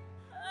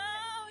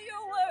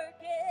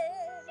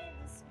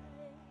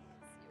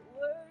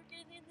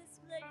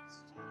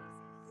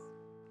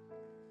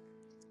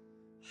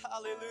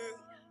Hallelujah.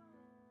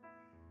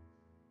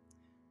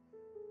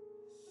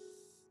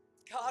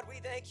 God, we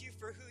thank you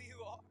for who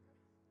you are.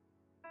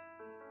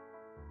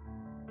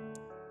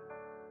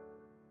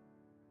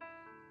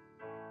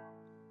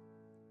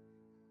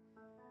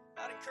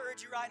 I'd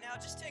encourage you right now,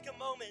 just take a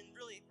moment and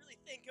really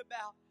think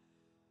about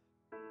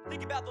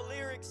the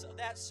lyrics of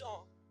that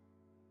song.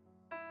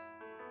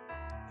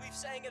 We've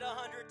sang it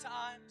 100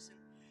 times, and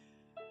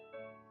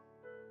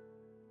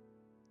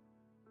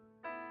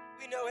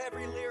we know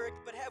every lyric,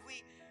 but have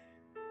we,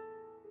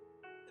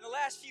 in the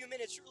last few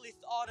minutes, really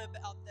thought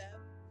about that?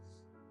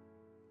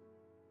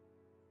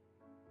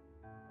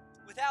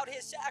 Without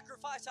His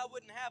sacrifice, I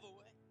wouldn't have a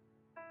way.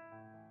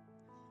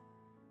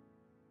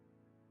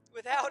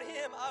 Without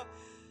Him,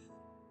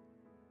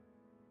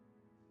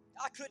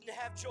 I couldn't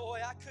have joy.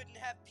 I couldn't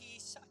have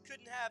peace. I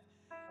couldn't have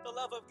the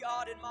love of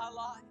God in my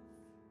life.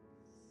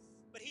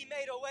 But He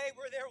made a way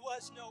where there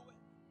was no way.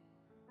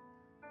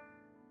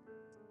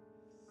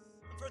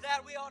 And for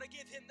that, we ought to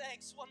give Him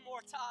thanks one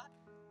more time.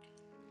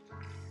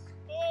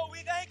 Oh, we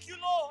thank you,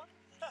 Lord.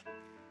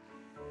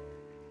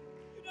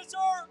 You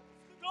deserve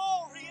the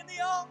glory and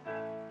the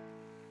honor.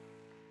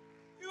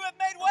 You have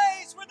made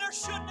ways where there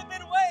shouldn't have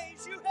been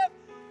ways. You have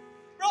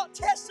brought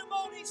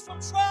testimonies from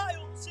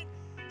trials and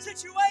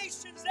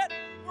situations that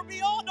were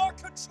beyond our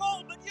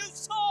control, but you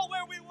saw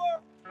where we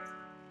were.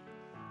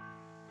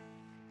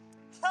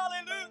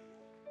 Hallelujah.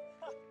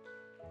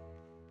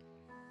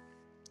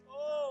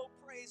 Oh,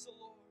 praise the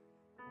Lord.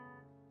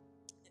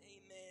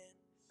 Amen.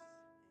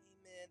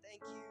 Amen.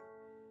 Thank you,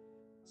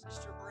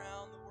 Sister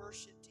Brown, the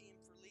worship team,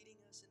 for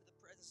leading us into the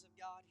presence of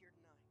God here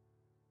tonight.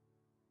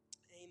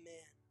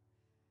 Amen.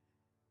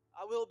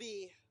 I will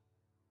be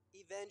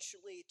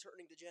eventually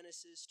turning to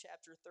Genesis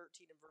chapter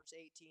 13 and verse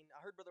 18.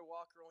 I heard Brother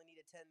Walker only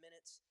needed 10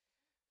 minutes,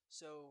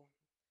 so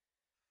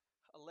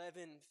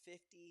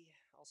 11:50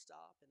 I'll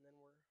stop, and then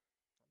I'm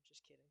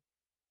just kidding.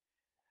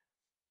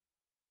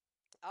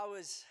 I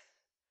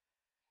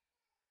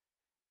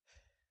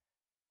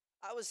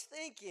was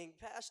thinking,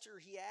 Pastor,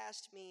 he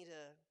asked me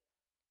to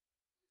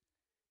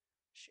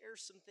share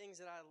some things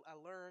that I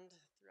learned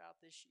throughout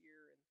this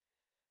year, and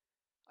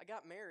I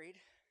got married.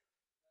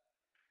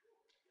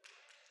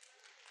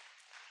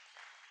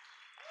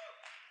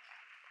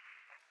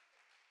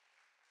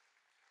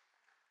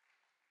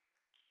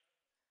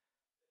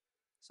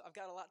 So I've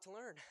got a lot to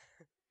learn.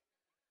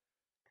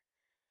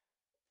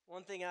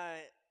 One thing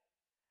I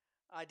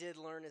did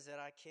learn is that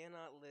I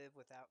cannot live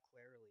without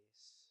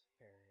Clarice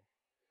Perry.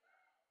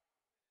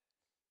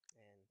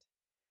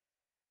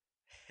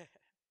 And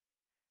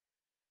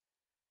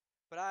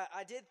but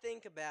I did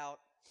think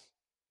about,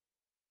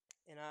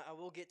 and I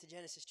will get to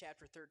Genesis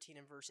chapter 13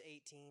 and verse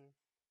 18.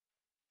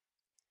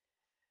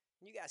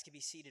 You guys can be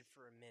seated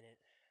for a minute.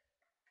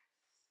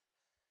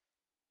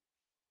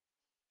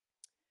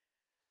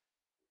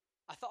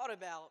 I thought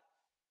about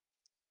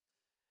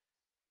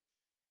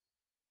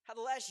how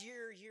the last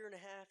year and a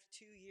half,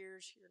 2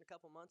 years, here in a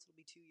couple months, it'll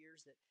be 2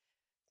 years, that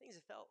things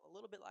have felt a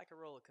little bit like a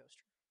roller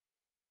coaster.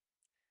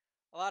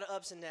 A lot of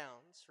ups and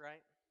downs,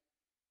 right?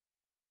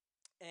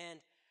 And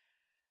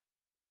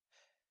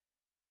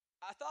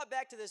I thought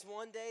back to this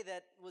one day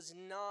that was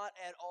not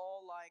at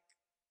all like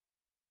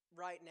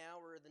right now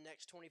or the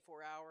next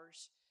 24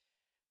 hours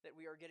that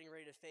we are getting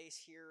ready to face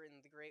here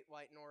in the Great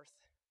White North.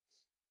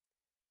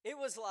 It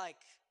was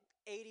like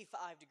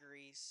 85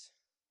 degrees.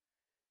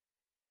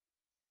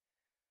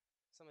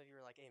 Some of you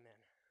were like, amen.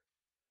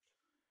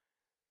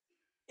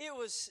 It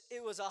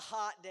was a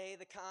hot day,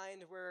 the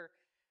kind where,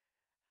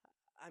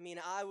 I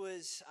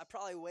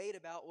probably weighed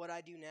about what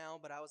I do now,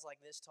 but I was like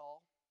this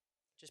tall,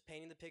 just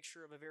painting the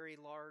picture of a very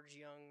large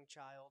young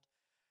child.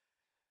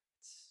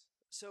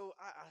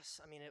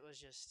 It was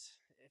just,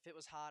 if it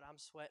was hot, I'm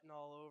sweating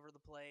all over the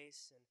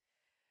place, and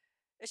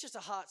it's just a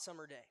hot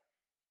summer day.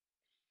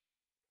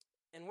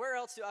 And where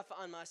else do I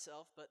find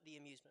myself but the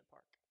amusement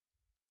park?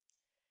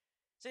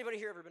 Has anybody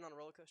here ever been on a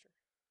roller coaster?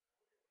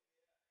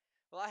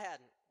 Well, I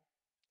hadn't.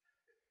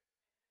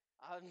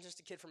 I'm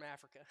just a kid from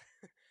Africa.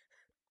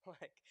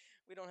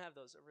 We don't have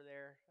those over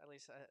there, at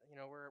least,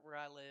 where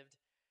I lived.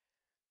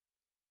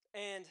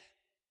 And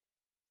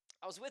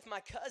I was with my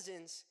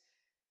cousins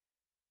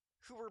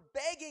who were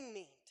begging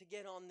me to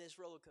get on this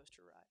roller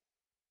coaster ride.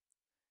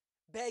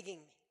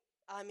 Begging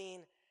me.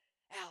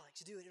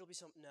 Alex, do it. It'll be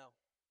something.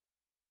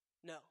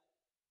 No,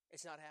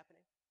 it's not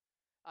happening.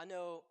 I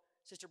know,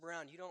 Sister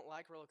Brown, you don't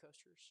like roller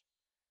coasters.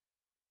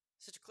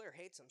 Sister Claire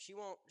hates them.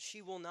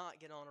 She will not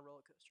get on a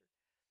roller coaster.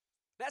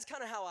 That's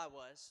kind of how I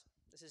was.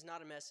 This is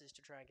not a message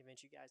to try and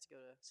convince you guys to go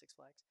to Six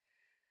Flags.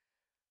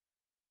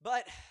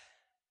 But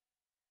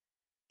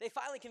they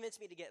finally convinced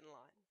me to get in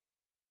line.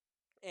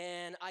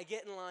 And I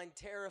get in line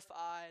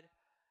terrified.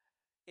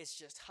 It's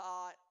just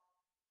hot.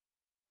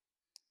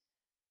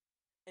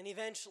 And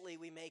eventually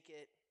we make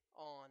it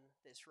on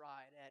this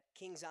ride at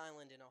Kings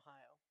Island in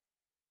Ohio.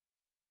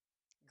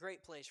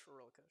 Great place for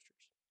roller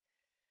coasters.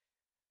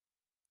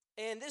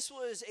 And this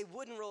was a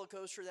wooden roller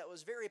coaster that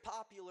was very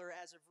popular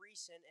as of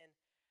recent, and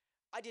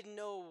I didn't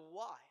know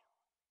why.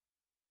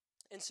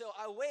 And so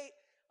I wait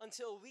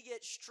until we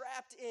get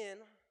strapped in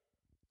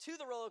to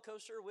the roller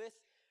coaster with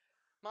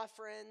my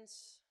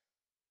friends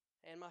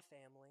and my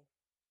family.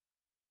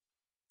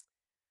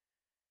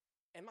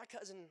 And my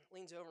cousin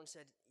leans over and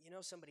said, "You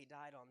know, somebody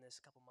died on this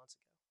a couple months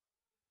ago."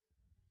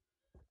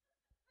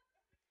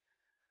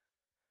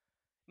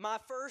 My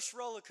first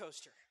roller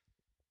coaster.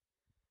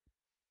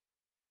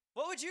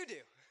 What would you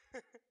do?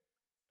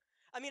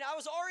 I mean, I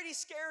was already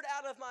scared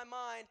out of my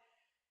mind,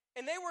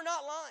 and they were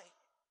not lying.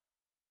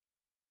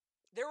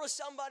 There was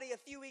somebody a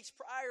few weeks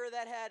prior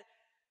that had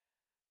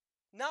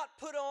not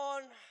put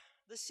on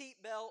the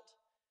seatbelt,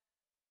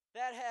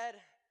 that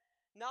had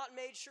not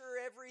made sure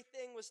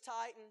everything was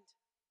tightened,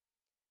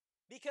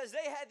 because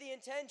they had the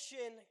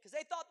intention, because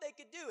they thought they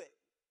could do it.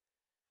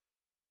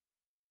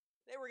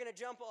 They were going to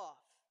jump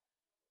off.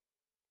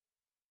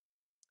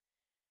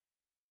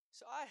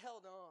 So I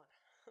held on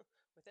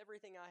with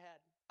everything I had.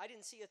 I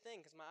didn't see a thing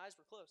because my eyes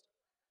were closed.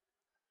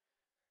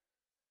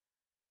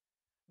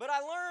 But I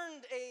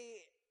learned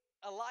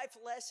a life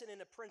lesson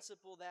and a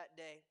principle that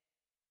day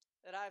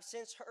that I've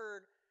since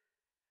heard.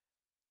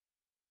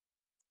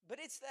 But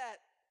it's that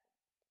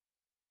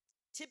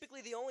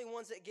typically the only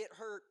ones that get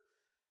hurt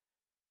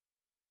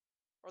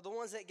are the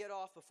ones that get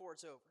off before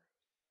it's over.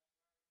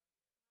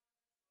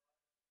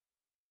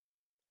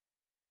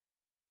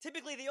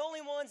 Typically the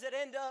only ones that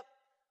end up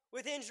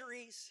with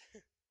injuries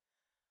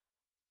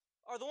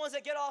are the ones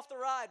that get off the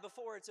ride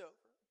before it's over.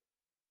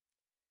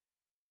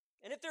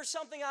 And if there's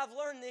something I've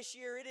learned this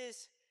year, it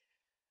is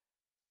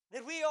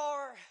that we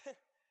are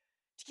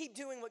to keep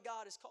doing what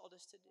God has called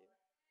us to do.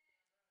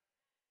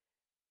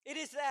 It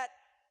is that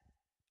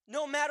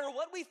no matter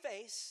what we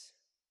face,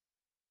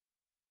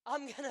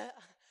 I'm gonna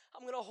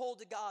hold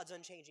to God's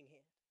unchanging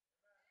hand.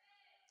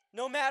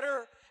 No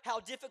matter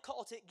how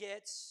difficult it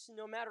gets,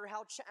 no matter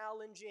how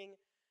challenging,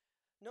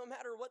 no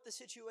matter what the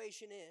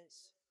situation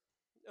is,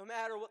 no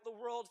matter what the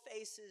world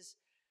faces,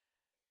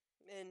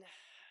 and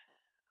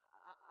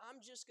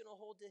I'm just going to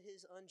hold to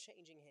His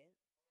unchanging hand.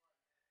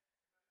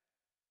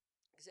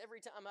 Because every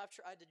time I've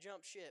tried to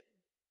jump ship,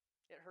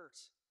 it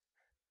hurts.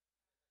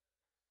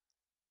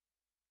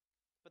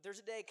 But there's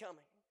a day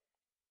coming.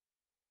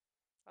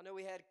 I know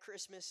we had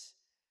Christmas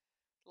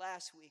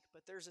last week,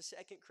 but there's a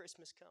second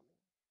Christmas coming.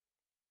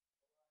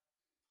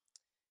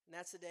 And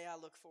that's the day I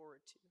look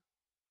forward to.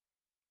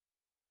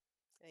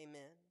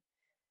 Amen.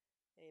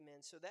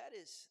 Amen. So that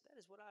is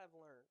what I've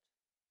learned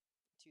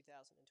in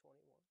 2021.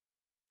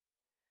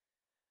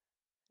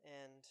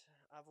 And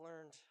I've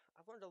learned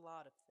a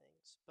lot of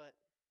things, but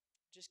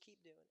just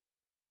keep doing it.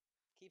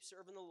 Keep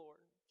serving the Lord.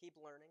 Keep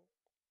learning.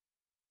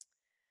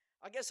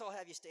 I guess I'll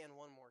have you stand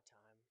one more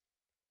time.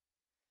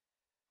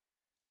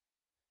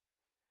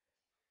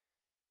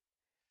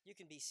 You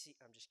can be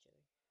I'm just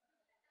kidding.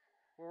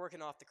 We're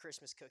working off the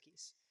Christmas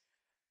cookies.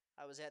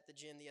 I was at the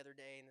gym the other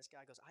day, and this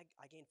guy goes,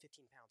 I gained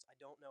 15 pounds. I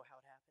don't know how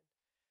it happened.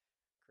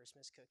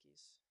 Christmas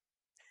cookies.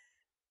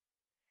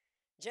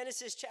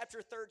 Genesis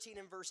chapter 13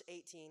 and verse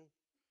 18.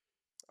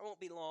 I won't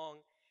be long.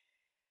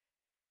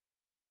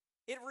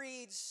 It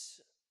reads,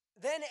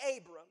 "Then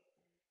Abram,"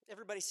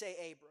 everybody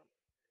say Abram,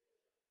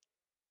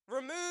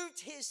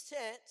 "removed his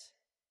tent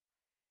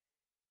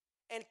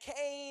and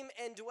came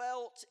and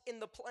dwelt in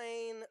the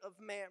plain of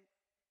Mamre,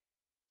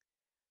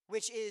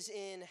 which is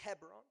in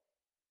Hebron."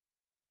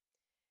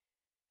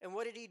 And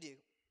what did he do?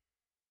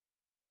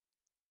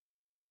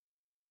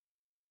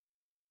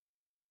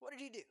 What did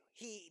he do?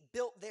 He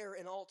built there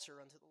an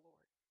altar unto the Lord.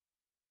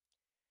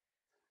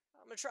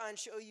 I'm going to try and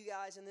show you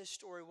guys in this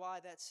story why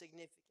that's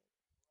significant.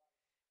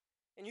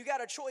 And you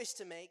got a choice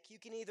to make. You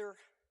can either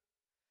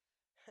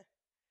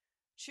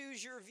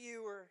choose your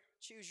view or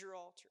choose your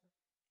altar.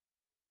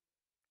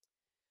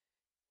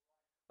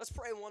 Let's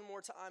pray one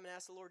more time and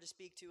ask the Lord to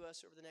speak to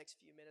us over the next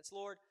few minutes.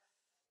 Lord,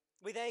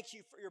 we thank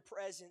you for your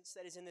presence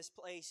that is in this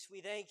place.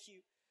 We thank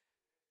you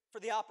for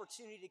the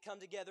opportunity to come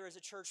together as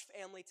a church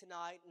family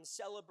tonight and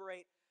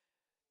celebrate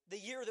the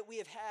year that we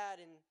have had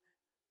and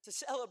to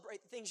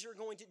celebrate the things you're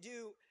going to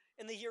do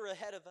in the year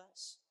ahead of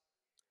us.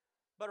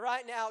 But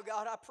right now,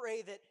 God, I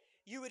pray that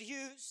you would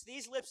use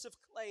these lips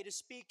of clay to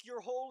speak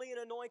your holy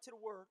and anointed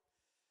word.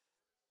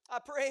 I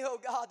pray, oh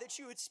God, that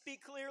you would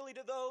speak clearly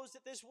to those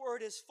that this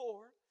word is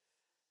for,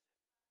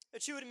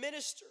 that you would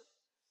minister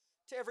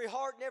to every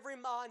heart and every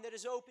mind that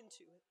is open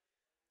to it.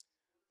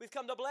 We've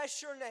come to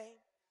bless your name.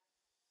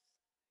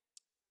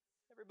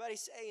 Everybody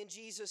say in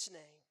Jesus'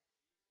 name,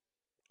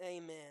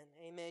 amen,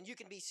 amen. You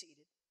can be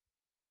seated.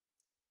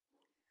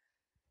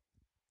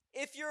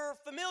 If you're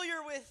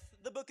familiar with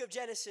the book of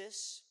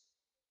Genesis,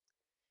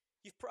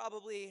 you've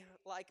probably,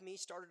 like me,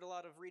 started a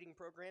lot of reading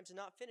programs and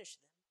not finished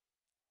them.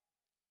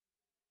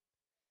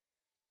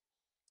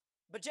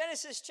 But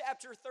Genesis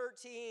chapter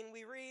 13,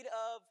 we read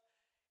of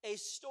a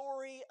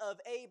story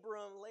of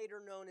Abram, later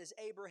known as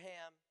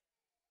Abraham,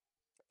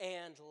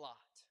 and Lot.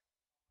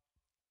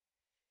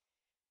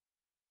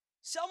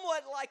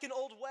 Somewhat like an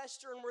old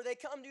Western where they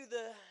come to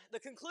the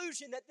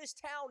conclusion that this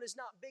town is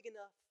not big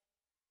enough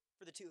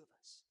for the two of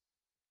us.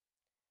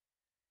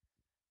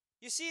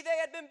 You see, they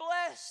had been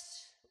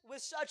blessed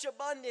with such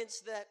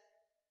abundance that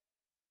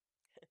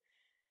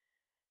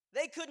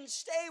They couldn't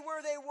stay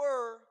where they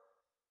were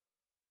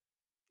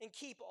and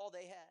keep all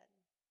they had.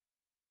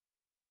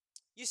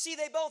 You see,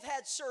 they both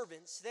had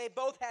servants. They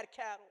both had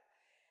cattle.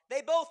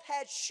 They both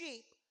had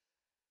sheep.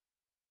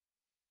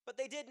 But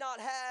they did not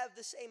have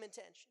the same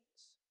intentions.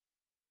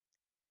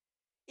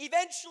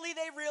 Eventually,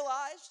 they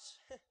realized,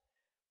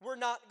 we're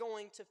not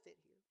going to fit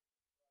here.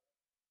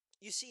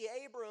 You see,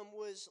 Abram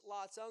was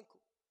Lot's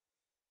uncle.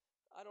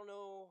 I don't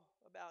know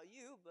about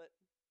you, but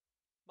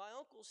my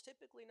uncle's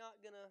typically not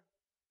going to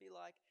be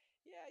like,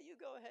 yeah, you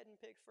go ahead and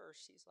pick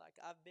first. He's like,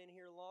 I've been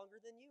here longer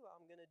than you.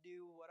 I'm going to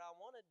do what I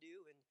want to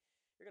do, and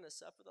you're going to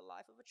suffer the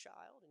life of a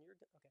child, and you're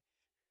going to, okay.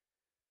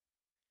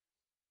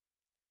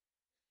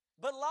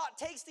 But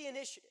Lot takes the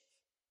initiative,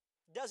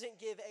 doesn't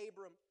give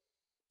Abram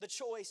the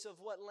choice of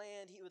what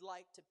land he would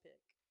like to pick.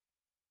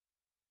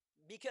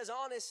 Because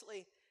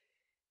honestly,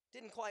 it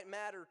didn't quite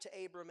matter to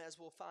Abram, as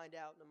we'll find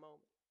out in a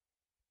moment.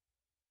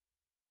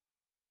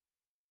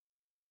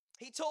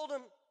 He told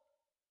him,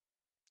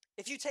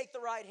 if you take the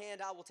right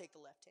hand, I will take the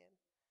left hand.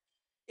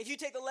 If you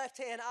take the left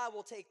hand, I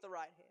will take the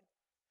right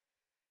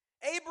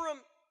hand. Abram,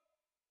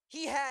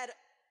 he had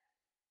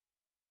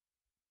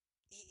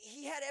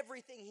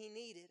everything he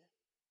needed,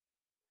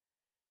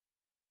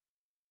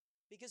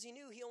 because he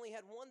knew he only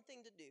had one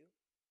thing to do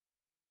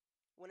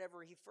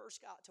whenever he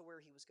first got to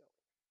where he was going.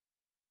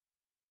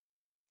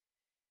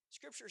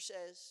 Scripture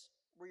says,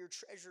 where your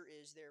treasure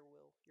is, there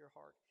will your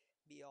heart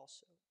be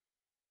also.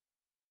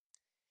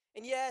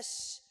 And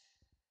yes,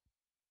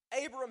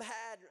 Abram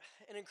had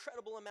an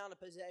incredible amount of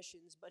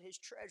possessions, but his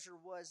treasure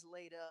was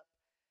laid up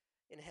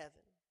in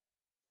heaven.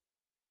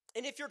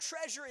 And if your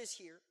treasure is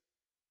here,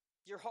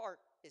 your heart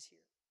is here.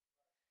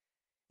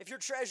 If your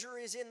treasure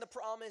is in the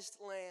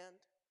promised land,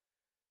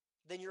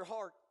 then your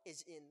heart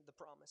is in the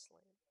promised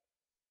land.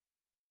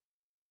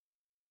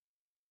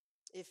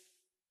 If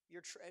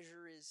your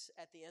treasure is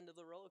at the end of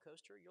the roller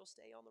coaster, you'll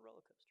stay on the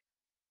roller coaster.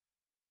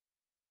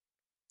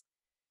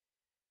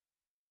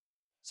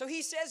 So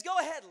he says, go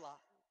ahead, Lot.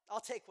 I'll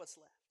take what's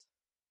left.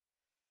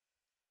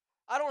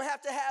 I don't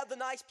have to have the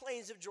nice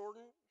plains of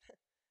Jordan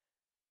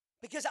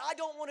because I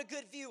don't want a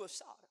good view of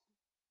Sodom.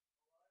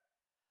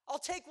 I'll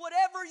take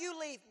whatever you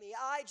leave me.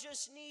 I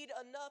just need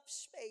enough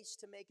space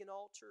to make an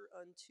altar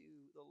unto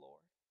the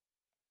Lord.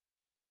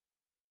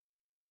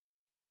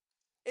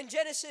 In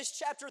Genesis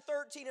chapter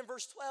 13 and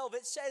verse 12,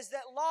 it says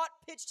that Lot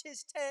pitched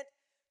his tent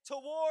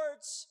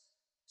towards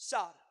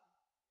Sodom.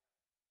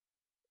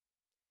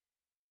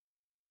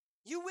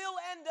 You will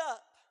end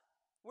up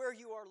where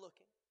you are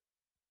looking.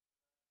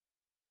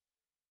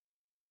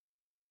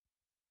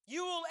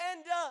 You will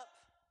end up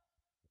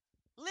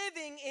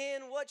living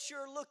in what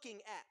you're looking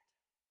at.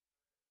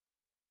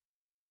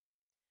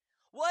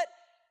 What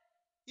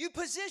you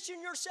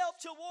position yourself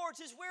towards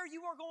is where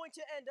you are going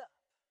to end up.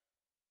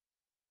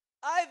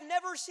 I've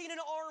never seen an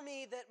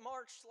army that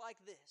marched like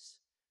this.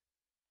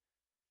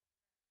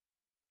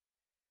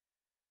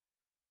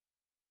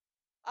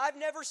 I've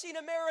never seen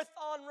a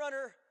marathon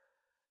runner.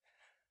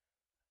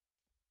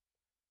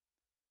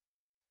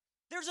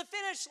 There's a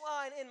finish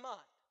line in mind.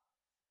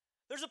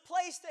 There's a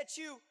place that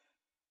you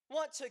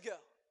want to go.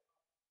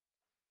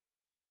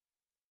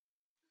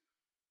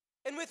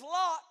 And with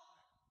Lot,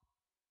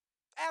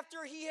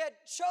 after he had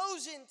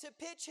chosen to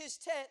pitch his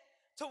tent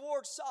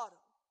towards Sodom,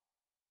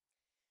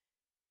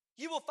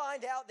 you will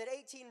find out that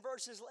 18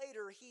 verses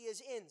later, he is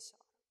in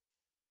Sodom.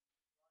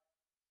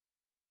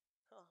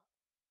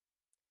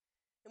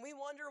 And we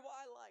wonder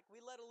why, we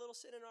let a little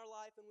sin in our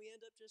life and we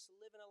end up just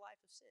living a life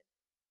of sin.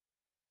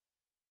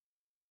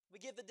 We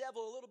give the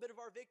devil a little bit of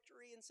our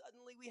victory and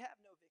suddenly we have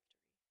no victory.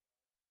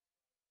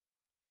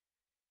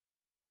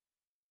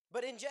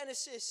 But in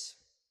Genesis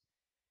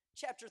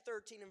chapter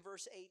 13 and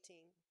verse 18,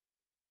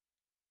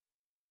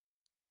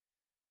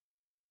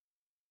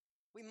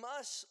 we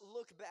must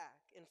look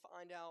back and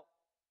find out,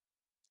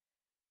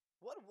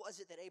 what was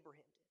it that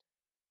Abraham did?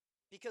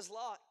 Because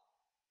Lot,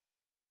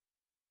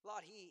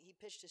 he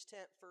pitched his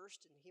tent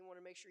first and he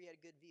wanted to make sure he had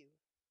a good view.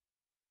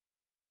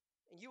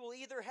 And you will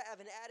either have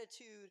an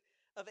attitude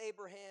of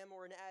Abraham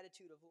or an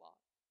attitude of Lot.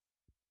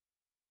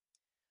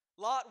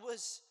 Lot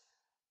was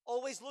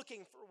always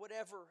looking for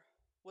whatever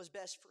was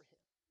best for him.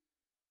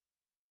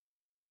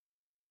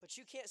 But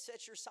you can't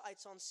set your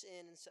sights on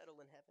sin and settle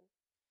in heaven.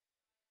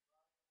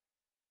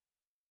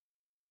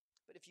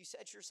 But if you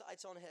set your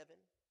sights on heaven,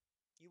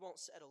 you won't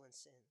settle in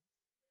sin.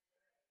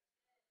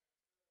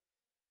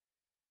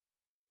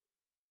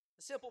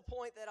 The simple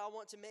point that I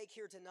want to make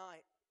here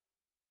tonight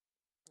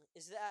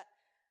is that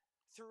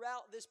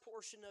throughout this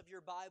portion of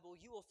your Bible,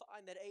 you will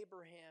find that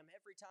Abraham,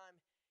 every time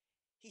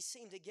he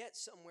seemed to get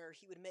somewhere,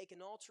 he would make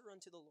an altar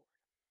unto the Lord.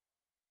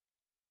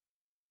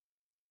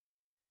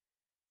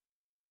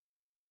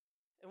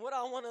 And what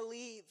I want to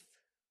leave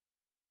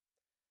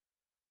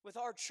with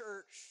our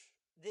church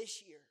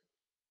this year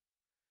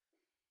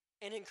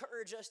and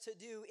encourage us to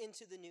do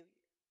into the new year,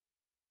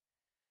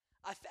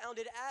 I found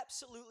it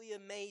absolutely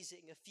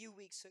amazing a few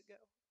weeks ago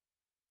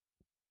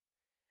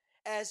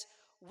as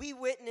we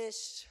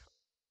witnessed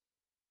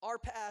our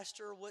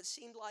pastor, what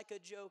seemed like a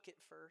joke at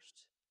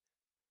first,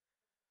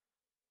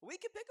 We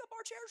could pick up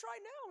our chairs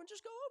right now and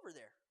just go over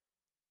there.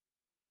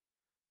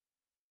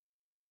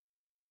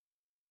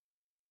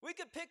 We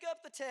could pick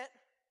up the tent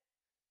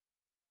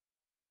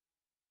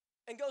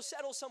and go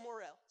settle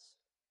somewhere else.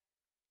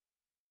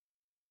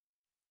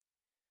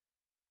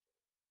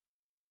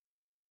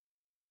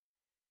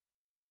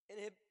 And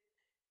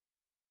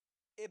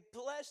it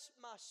blessed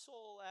my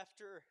soul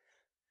after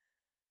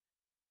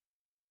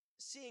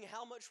seeing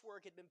how much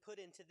work had been put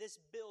into this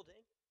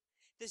building,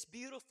 this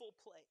beautiful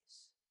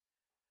place.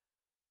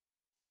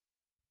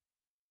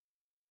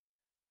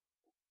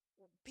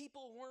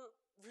 People weren't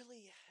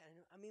really,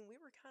 I mean, we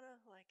were kind of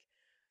like,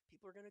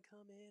 people are going to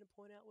come in and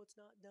point out what's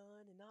not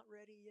done and not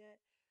ready yet.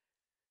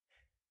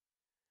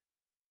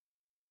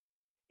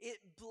 It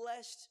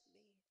blessed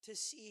me to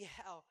see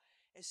how,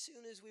 as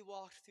soon as we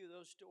walked through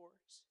those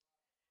doors,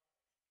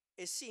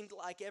 it seemed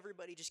like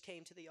everybody just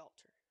came to the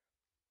altar.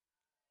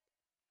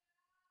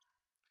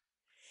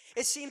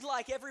 It seemed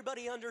like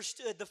everybody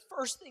understood the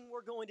first thing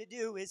we're going to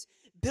do is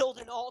build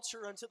an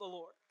altar unto the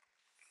Lord.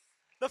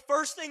 The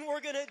first thing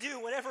we're going to do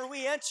whenever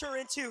we enter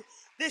into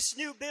this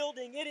new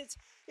building,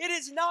 it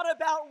is not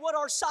about what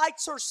our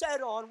sights are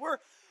set on.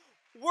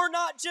 We're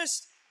not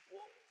just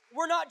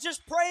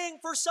praying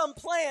for some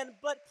plan,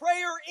 but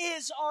prayer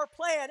is our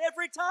plan.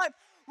 Every time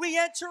we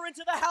enter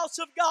into the house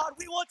of God,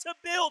 we want to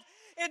build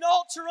an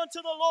altar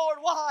unto the Lord.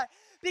 Why?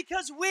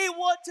 Because we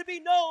want to be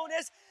known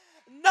as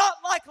not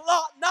like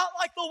Lot, not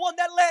like the one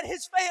that led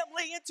his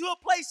family into a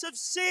place of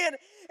sin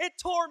and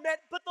torment,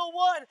 but the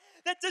one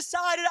that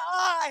decided,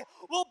 I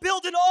will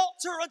build an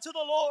altar unto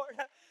the Lord.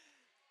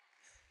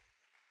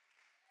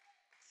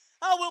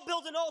 I will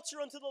build an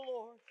altar unto the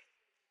Lord.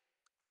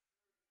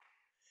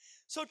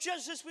 So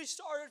just as we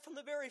started from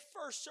the very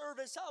first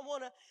service, I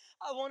want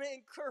to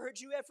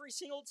encourage you every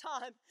single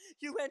time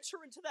you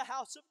enter into the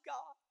house of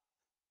God.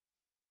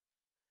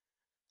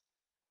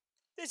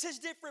 This is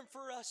different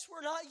for us.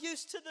 We're not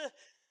used to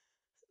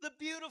the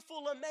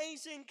beautiful,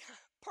 amazing,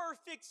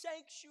 perfect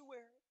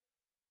sanctuary.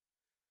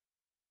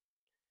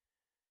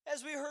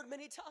 As we heard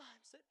many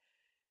times, that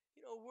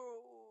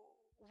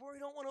we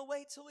don't want to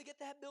wait till we get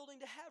that building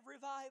to have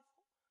revival.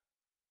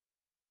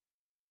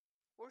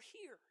 We're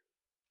here.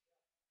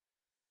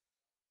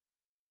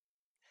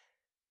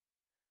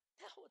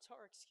 Now what's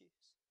our excuse?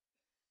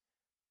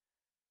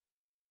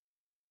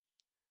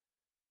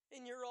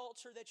 In your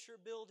altar that you're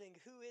building,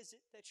 who is it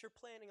that you're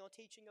planning on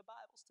teaching a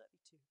Bible study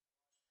to?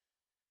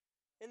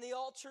 In the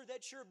altar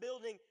that you're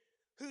building,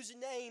 whose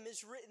name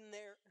is written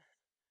there?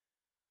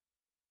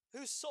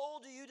 Whose soul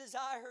do you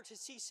desire to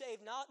see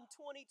saved? Not in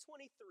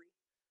 2023.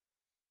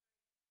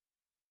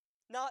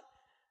 Not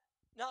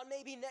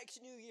maybe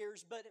next New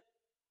Year's, but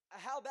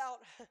how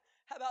about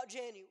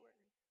January?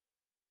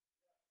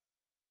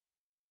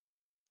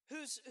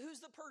 Who's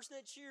the person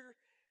that you're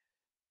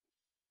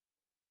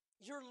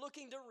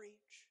looking to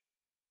reach?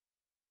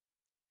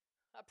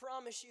 I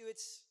promise you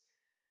it's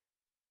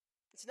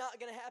not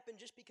going to happen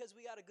just because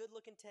we got a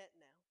good-looking tent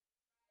now.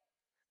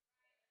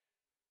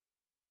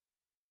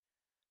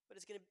 But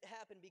it's going to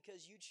happen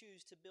because you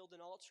choose to build an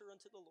altar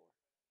unto the Lord.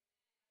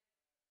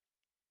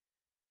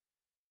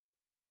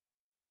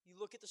 You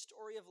look at the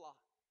story of Lot.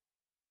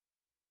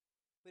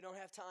 We don't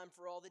have time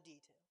for all the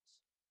details.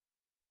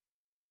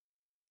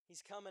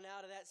 He's coming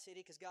out of that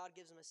city because God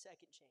gives him a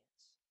second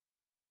chance.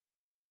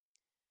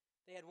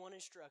 They had one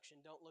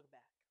instruction: don't look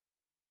back.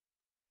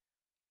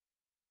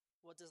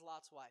 What does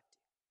Lot's wife do?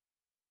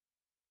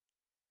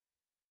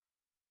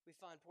 We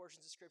find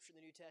portions of Scripture in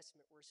the New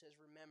Testament where it says,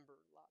 remember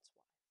Lot's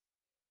wife.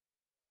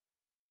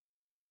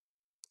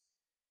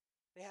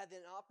 They had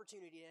an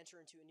opportunity to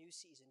enter into a new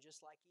season,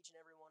 just like each and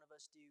every one of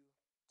us do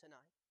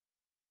tonight.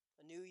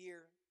 A new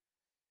year.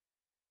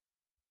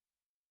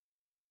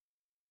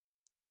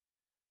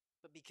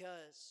 But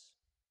because,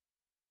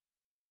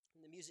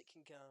 and the music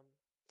can come,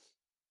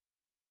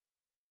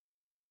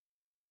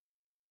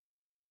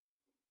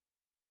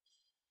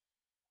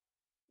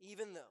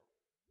 even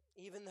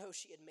though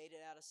she had made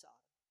it out of Sodom,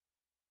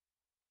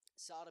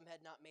 Sodom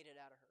had not made it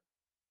out of her.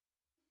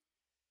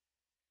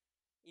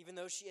 Even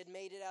though she had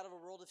made it out of a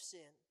world of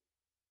sin,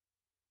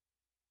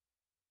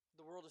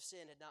 the world of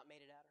sin had not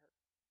made it out of her.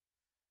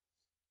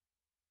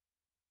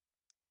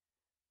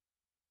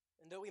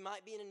 And though we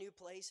might be in a new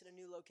place, in a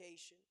new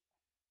location,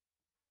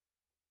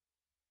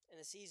 and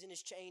the season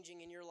is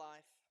changing in your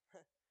life,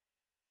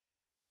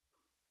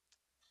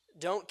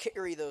 don't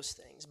carry those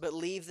things, but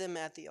leave them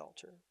at the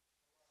altar.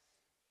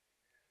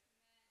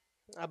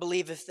 I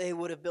believe if they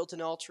would have built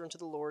an altar unto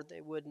the Lord,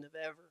 they wouldn't have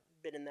ever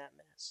been in that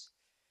mess.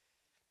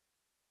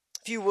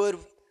 If you would,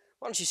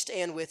 why don't you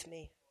stand with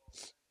me?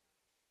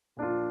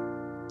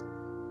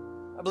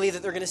 I believe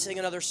that they're going to sing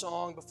another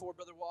song before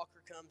Brother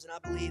Walker comes, and I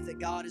believe that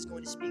God is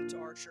going to speak to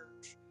our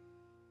church.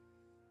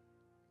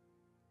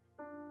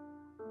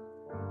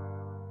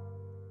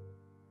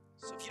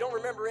 So if you don't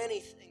remember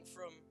anything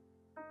from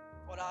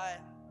what I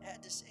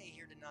had to say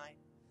here tonight,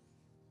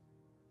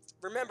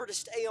 remember to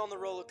stay on the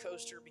roller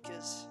coaster,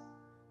 because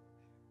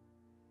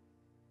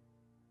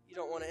you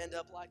don't want to end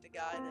up like the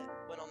guy that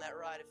went on that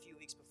ride a few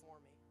weeks before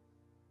me.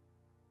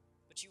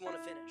 but you want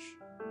to finish.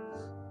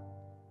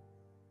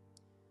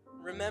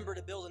 Remember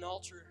to build an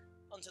altar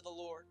unto the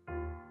Lord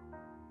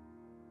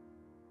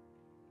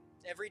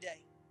every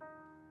day,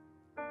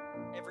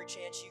 every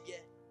chance you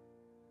get.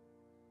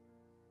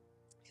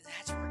 Because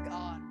that's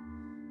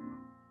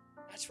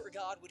where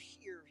God would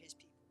hear his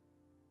people.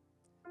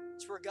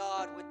 It's where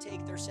God would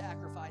take their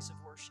sacrifice of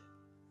worship.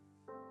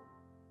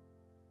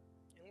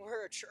 And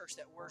we're a church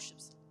that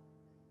worships him.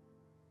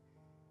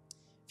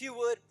 If you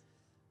would,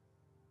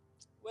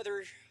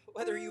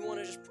 whether you want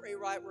to just pray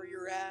right where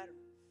you're at or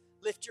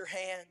lift your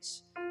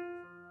hands,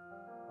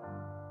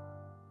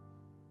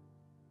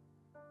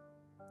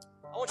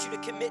 I want you to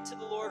commit to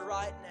the Lord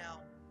right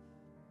now.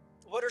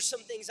 What are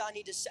some things I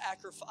need to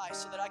sacrifice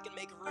so that I can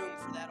make room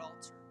for that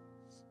altar?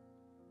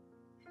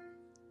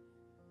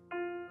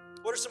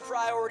 What are some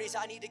priorities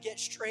I need to get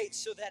straight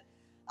so that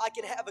I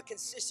can have a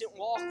consistent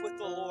walk with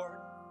the Lord?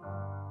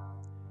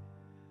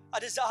 I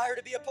desire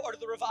to be a part of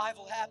the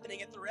revival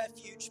happening at the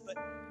refuge, but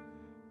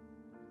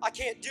I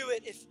can't do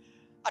it if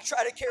I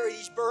try to carry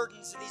these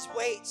burdens and these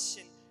weights.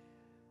 And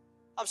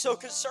I'm so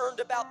concerned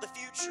about the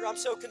future. I'm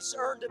so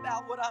concerned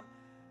about what I'm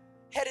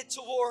headed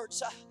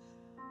towards.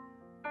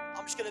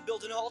 I'm just going to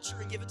build an altar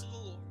and give it to the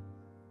Lord.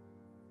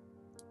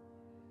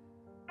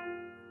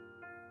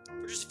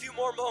 For just a few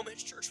more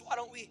moments, church, why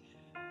don't we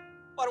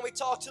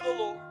talk to the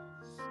Lord?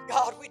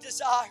 God, we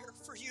desire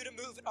for you to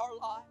move in our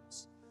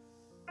lives.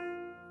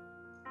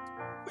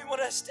 We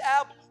want to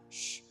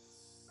establish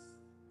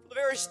from the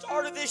very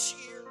start of this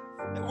year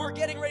that we're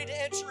getting ready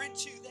to enter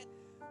into, that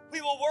we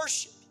will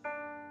worship you.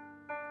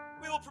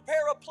 We will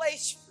prepare a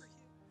place for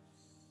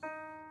you.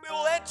 We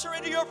will enter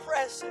into your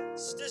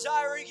presence,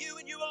 desiring you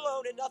and you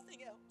alone and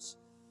nothing else.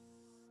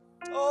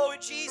 Oh, in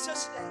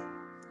Jesus' name.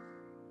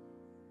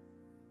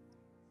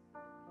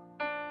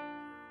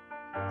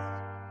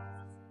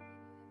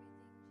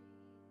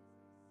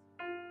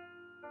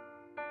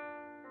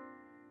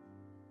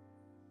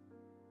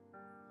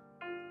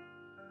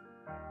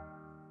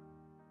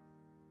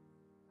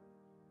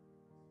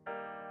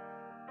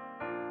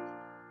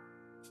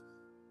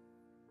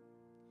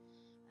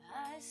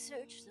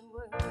 Search the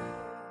world,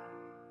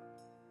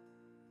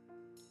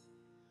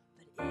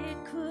 but it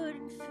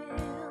couldn't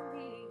fill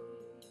me.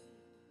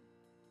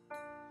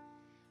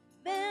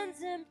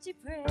 Man's empty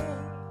praise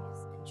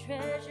and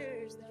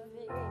treasures that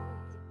fade,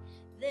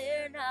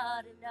 they're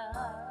not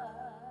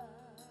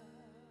enough.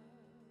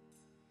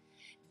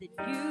 Then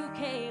you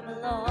came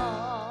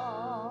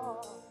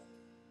along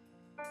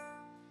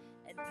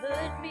and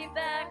put me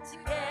back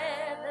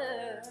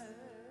together.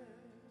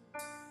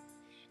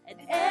 And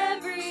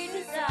every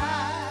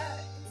desire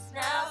is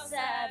now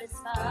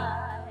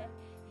satisfied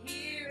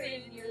here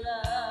in your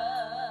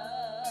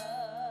love.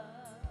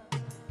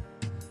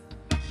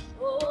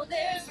 Oh,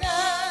 there's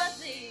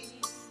nothing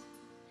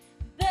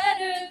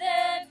better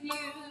than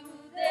you.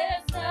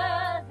 There's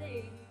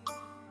nothing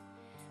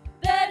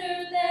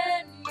better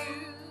than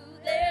you.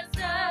 There's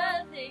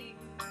nothing.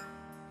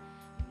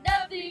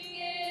 Nothing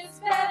is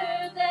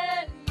better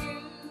than you.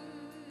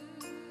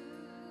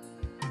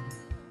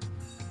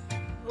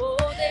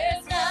 Oh,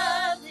 there's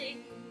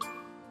nothing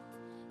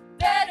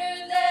better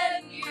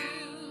than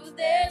you.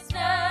 There's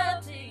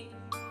nothing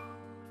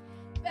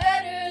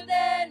better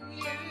than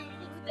you.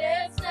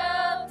 There's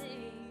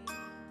nothing.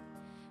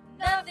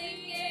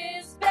 Nothing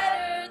is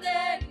better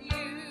than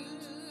you.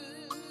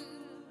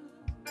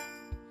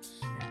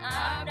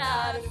 I'm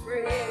not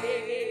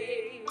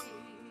afraid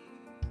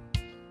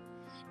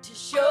to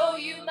show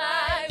you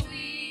my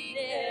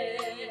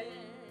weakness,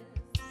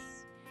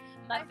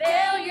 my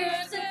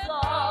failures and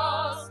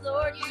flaws.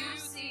 Lord, you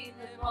see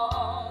them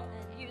all,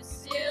 and you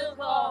still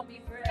call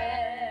me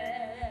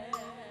friend.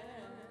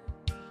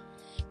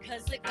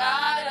 'Cause the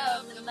God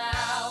of the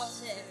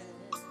mountain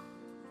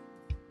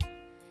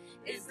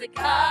is the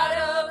God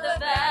of the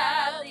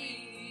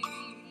valley,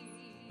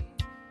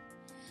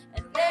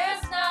 and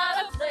there's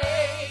not a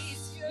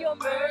place your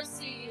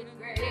mercy and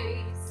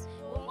grace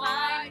will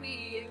find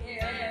me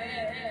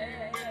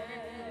again.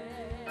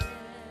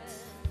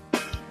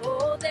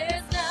 Oh,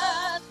 there's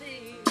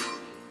nothing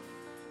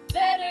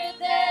better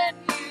than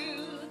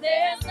you.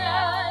 There's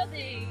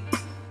nothing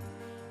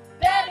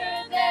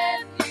better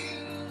than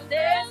you.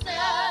 There's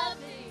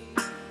nothing.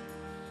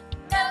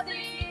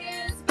 Nothing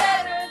is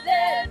better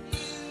than you.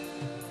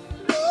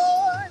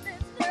 Lord,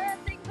 there's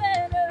nothing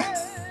better.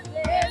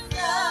 There's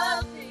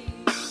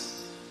nothing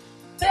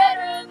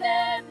better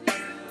than you.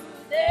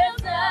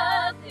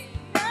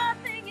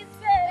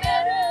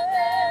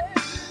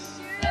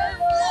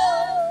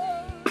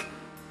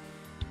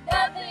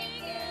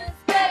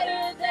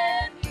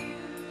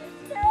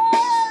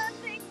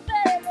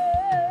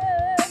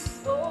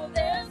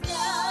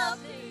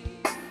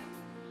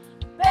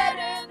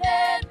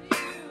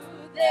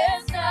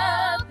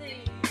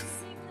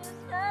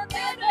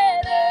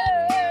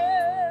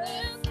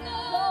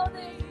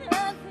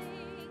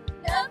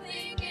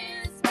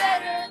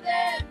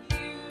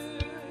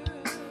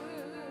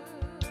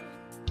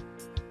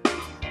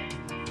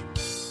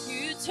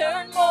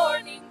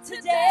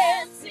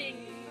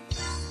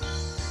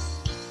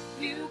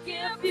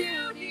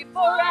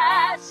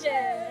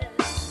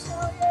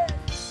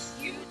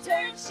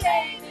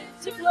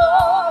 into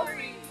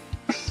glory.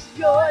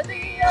 You're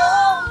the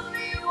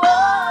only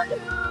one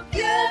who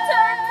can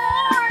turn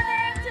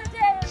mourning to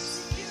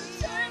dancing. You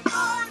turn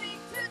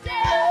mourning to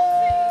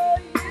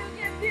dancing.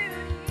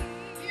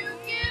 You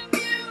give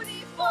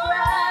beauty for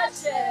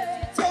ashes.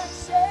 You turn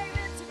shame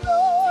into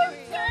glory.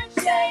 You turn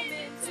shame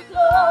into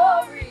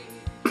glory.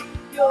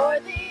 You're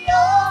the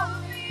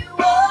only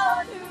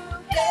one who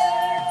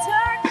can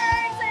turn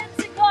graves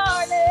into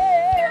gardens.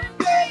 Turn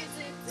graves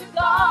into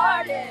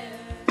gardens.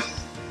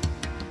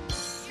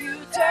 You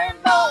turn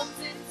bones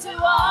into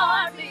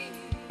armies.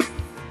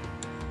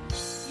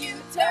 You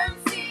turn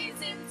seas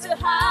into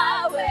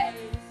highways.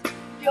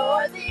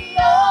 You're the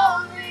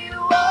only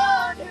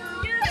one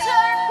who you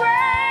turn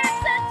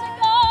graves into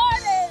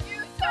gardens.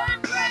 You turn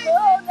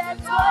graves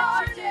into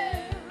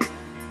gardens.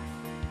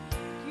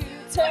 You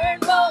turn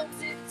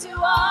bones into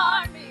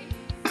armies.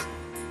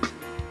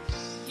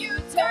 You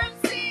turn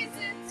seas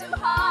into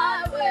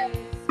highways.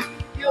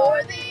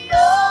 You're the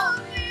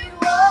only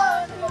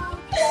one who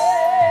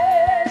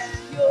can.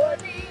 You're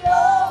the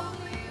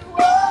only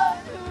one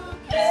who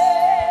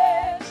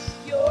can.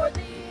 You're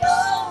the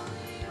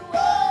only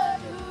one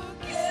who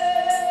can.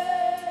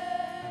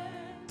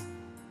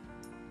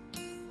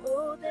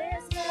 Oh,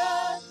 there's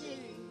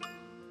nothing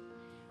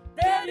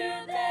better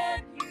than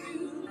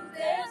you.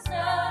 There's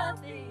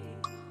nothing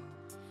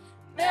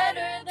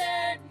better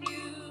than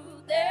you.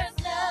 There's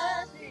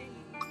nothing.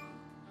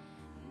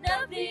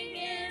 Nothing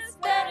is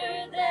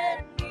better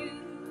than you,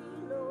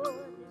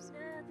 Lord. There's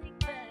nothing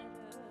better.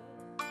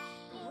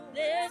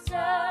 There's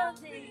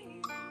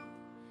nothing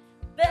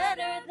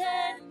better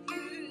than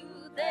you.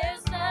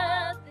 There's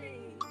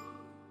nothing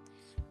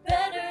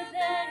better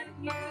than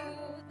you.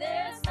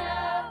 There's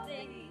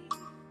nothing.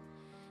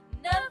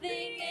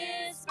 Nothing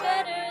is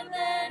better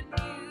than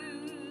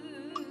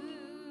you.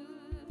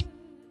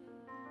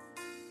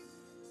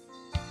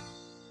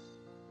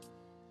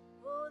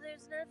 Oh,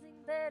 there's nothing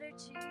better,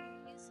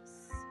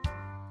 Jesus.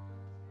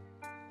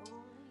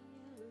 Only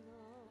you,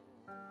 Lord.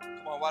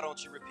 Come on, why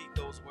don't you repeat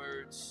those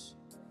words?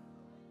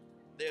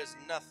 There's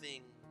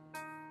nothing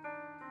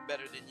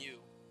better than you.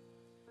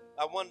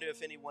 I wonder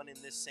if anyone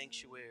in this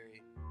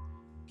sanctuary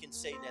can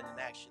say that and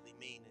actually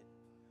mean it.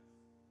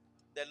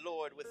 That,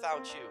 Lord,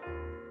 without you,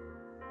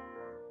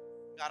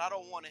 God, I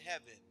don't want a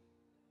heaven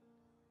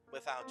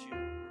without you.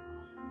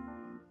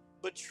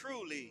 But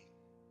truly,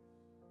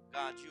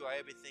 God, you are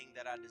everything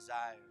that I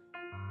desire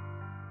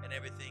and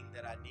everything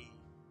that I need.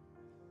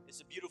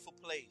 It's a beautiful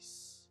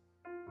place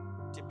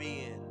to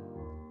be in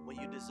when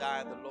you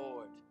desire the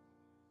Lord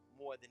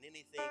more than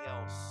anything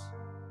else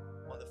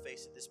on the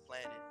face of this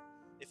planet.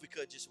 If we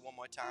could just one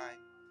more time,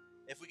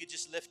 if we could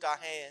just lift our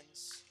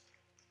hands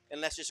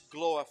and let's just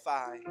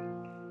glorify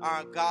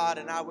our God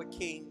and our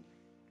King.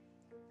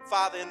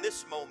 Father, in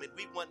this moment,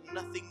 we want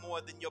nothing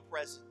more than your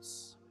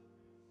presence.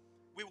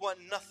 We want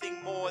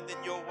nothing more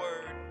than your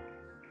word.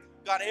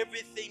 God,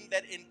 everything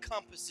that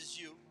encompasses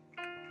you.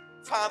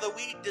 Father,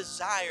 we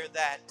desire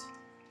that.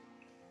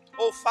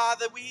 Oh,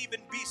 Father, we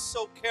even be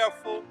so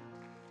careful.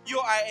 You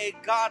are a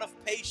God of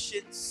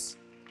patience.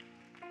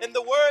 And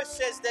the word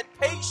says that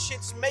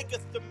patience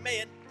maketh the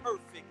man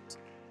perfect.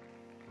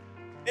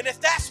 And if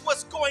that's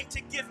what's going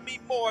to give me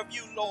more of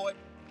you, Lord,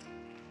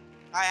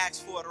 I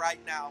ask for it right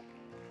now.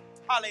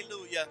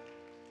 Hallelujah.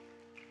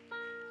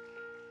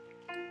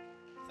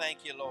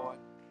 Thank you, Lord.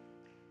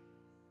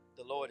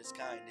 The Lord is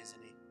kind,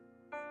 isn't he?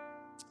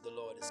 The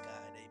Lord is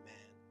kind.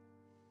 Amen.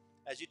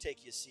 As you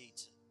take your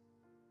seats,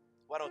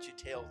 why don't you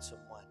tell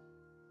someone,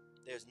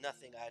 there's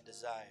nothing I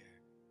desire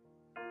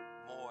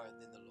more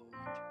than the Lord.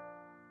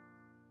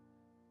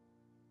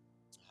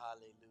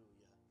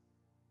 Hallelujah.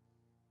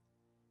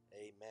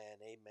 Amen.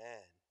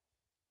 Amen.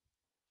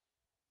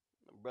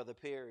 Brother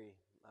Perry,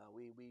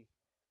 we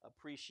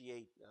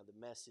appreciate the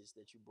message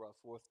that you brought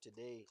forth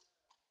today.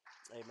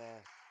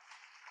 Amen.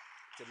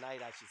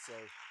 Tonight, I should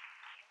say.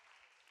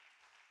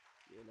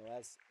 You know,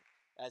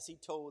 as he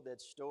told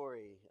that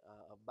story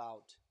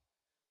about,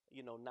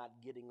 not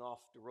getting off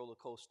the roller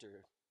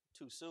coaster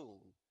too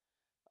soon,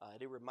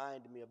 it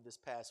reminded me of this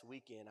past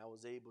weekend. I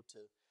was able to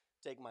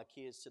take my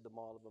kids to the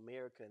Mall of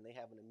America, and they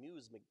have an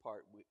amusement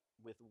park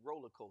with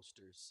roller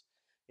coasters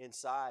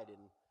inside.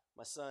 And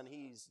my son,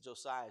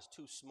 Josiah, is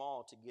too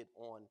small to get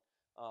on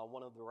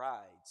one of the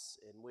rides,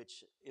 in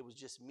which it was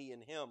just me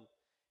and him.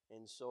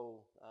 And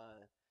so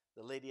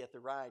the lady at the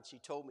ride, she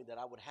told me that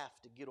I would have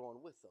to get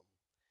on with them.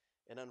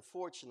 And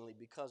unfortunately,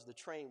 because the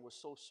train was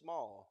so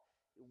small,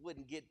 it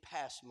wouldn't get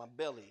past my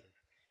belly.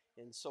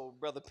 And so,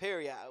 Brother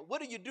Perry,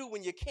 what do you do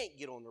when you can't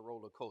get on the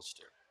roller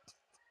coaster?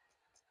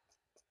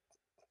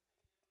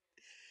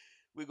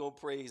 We're going to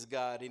praise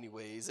God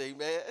anyways.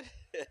 Amen.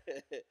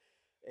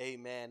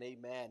 Amen.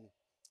 Amen.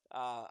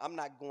 I'm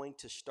not going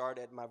to start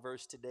at my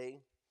verse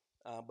today,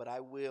 but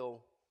I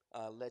will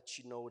let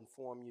you know,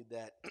 inform you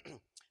that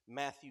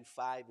Matthew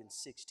 5 and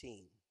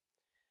 16.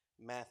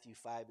 Matthew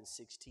 5 and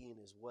 16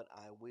 is what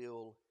I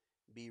will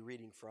be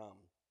reading from.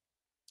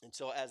 And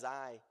so as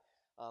I,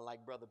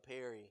 like Brother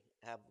Perry,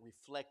 have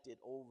reflected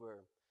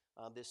over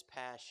this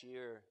past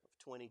year of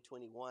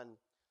 2021,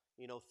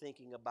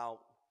 thinking about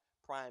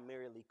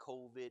primarily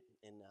COVID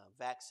and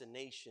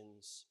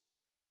vaccinations,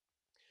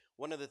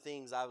 one of the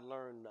things I've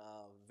learned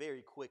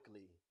very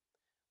quickly,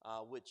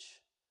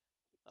 which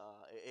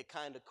it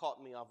kind of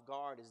caught me off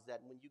guard, is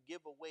that when you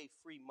give away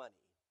free money,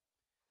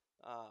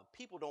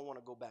 people don't want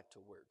to go back to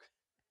work.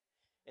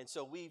 And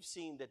so we've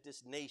seen that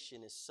this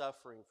nation is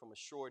suffering from a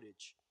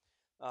shortage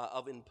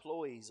of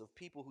employees, of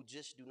people who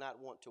just do not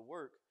want to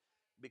work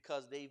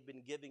because they've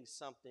been giving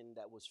something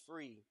that was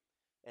free,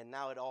 and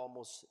now it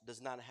almost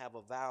does not have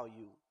a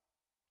value.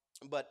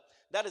 But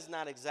that is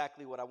not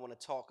exactly what I want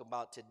to talk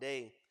about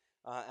today.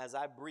 As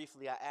I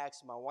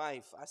asked my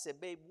wife, I said,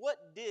 babe, what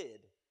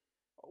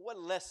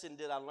lesson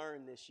did I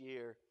learn this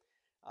year?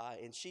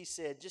 And she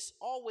said, just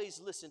always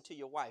listen to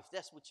your wife.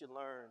 That's what you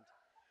learned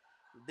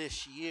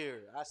this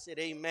year. I said,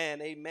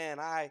 amen, amen.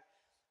 I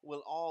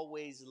will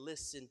always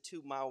listen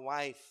to my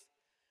wife.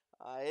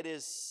 It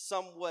is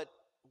somewhat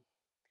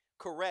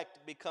correct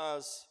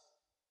because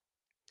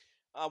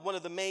one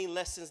of the main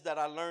lessons that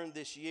I learned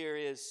this year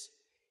is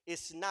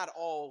it's not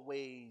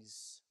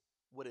always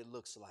what it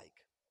looks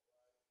like.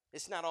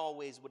 It's not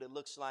always what it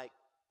looks like.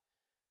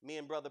 Me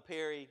and Brother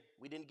Perry,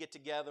 we didn't get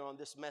together on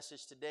this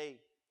message today,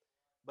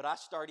 but I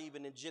start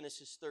even in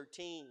Genesis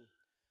 13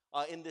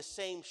 in the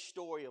same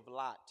story of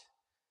Lot.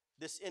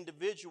 This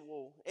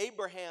individual,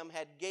 Abraham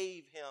had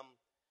gave him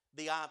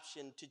the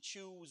option to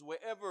choose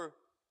wherever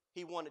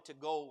he wanted to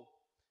go.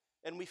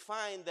 And we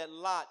find that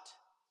Lot,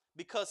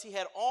 because he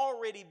had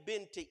already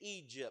been to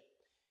Egypt,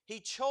 he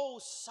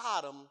chose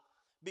Sodom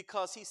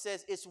because he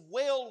says it's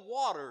well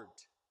watered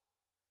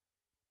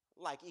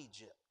like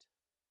Egypt.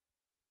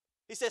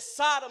 He says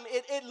Sodom,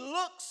 it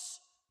looks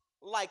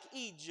like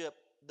Egypt,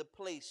 the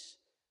place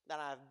that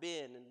I've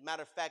been. And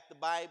matter of fact, the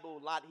Bible,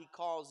 Lot, he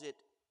calls it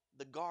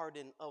the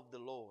garden of the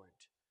Lord.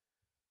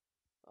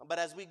 But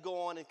as we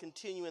go on and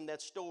continue in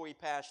that story,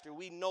 Pastor,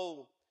 we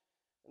know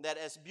that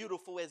as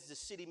beautiful as the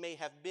city may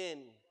have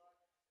been,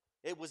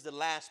 it was the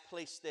last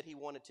place that he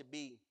wanted to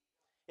be.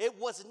 It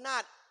was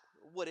not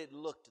what it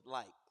looked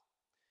like.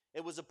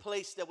 It was a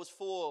place that was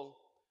full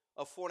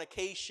of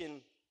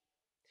fornication,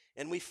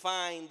 and we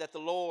find that the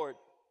Lord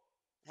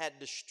had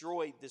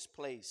destroyed this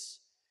place.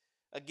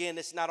 Again,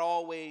 it's not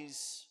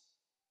always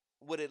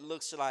what it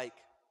looks like.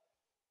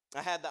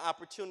 I had the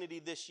opportunity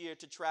this year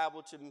to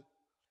travel to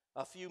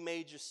a few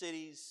major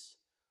cities: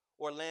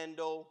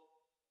 Orlando,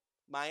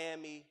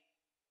 Miami,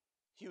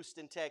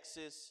 Houston,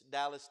 Texas,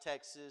 Dallas,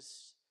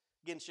 Texas,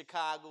 again,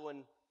 Chicago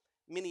and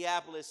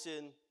Minneapolis.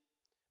 And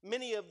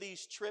many of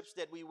these trips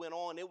that we went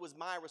on, it was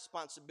my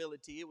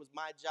responsibility. It was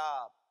my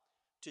job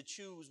to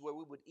choose where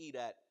we would eat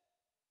at.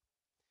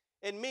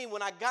 And me,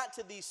 when I got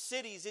to these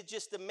cities, it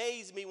just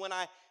amazed me when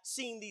I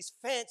seen these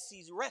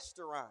fancy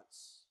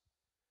restaurants.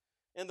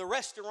 And the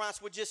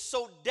restaurants were just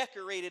so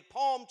decorated,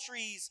 palm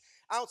trees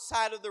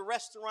outside of the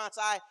restaurants.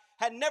 I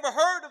had never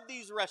heard of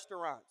these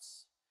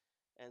restaurants.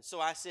 And so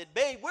I said,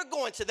 babe, we're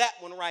going to that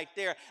one right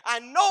there. I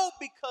know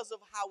because of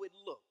how it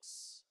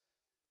looks.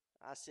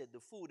 I said, the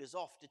food is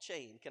off the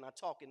chain. Can I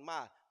talk in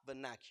my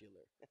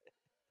vernacular?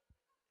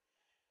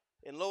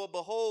 And lo and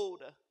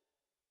behold,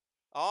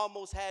 I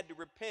almost had to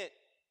repent,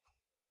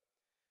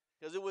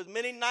 because it was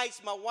many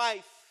nights my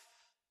wife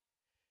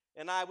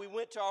and we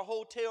went to our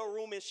hotel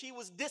room, and she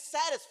was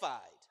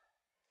dissatisfied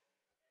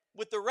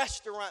with the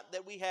restaurant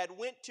that we had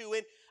went to.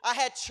 And I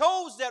had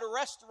chose that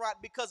restaurant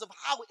because of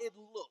how it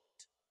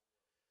looked.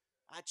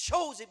 I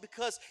chose it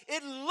because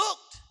it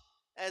looked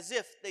as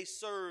if they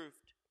served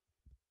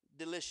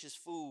delicious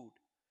food.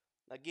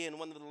 Again,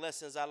 one of the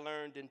lessons I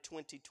learned in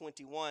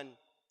 2021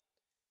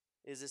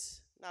 is it's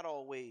not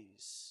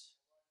always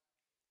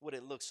what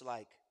it looks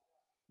like.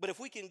 But if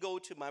we can go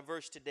to my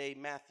verse today,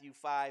 Matthew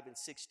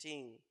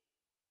 5:16.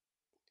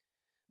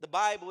 The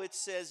Bible, it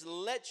says,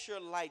 let your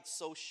light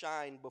so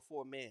shine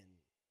before men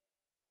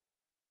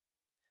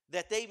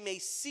that they may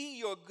see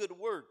your good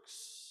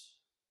works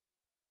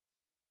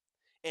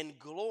and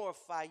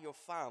glorify your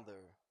Father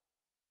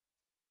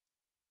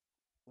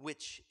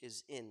which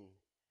is in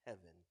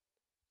heaven.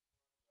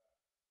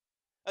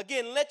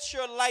 Again, let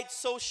your light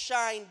so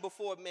shine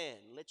before men.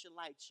 Let your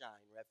light shine,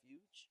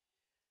 Refuge.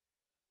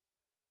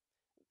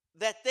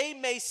 That they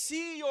may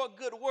see your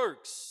good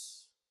works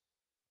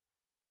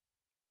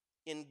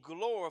and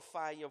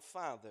glorify your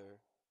Father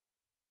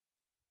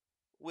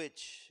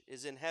which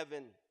is in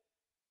heaven.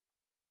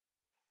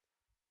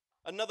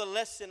 Another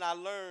lesson I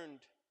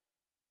learned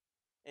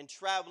in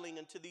traveling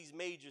into these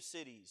major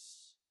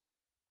cities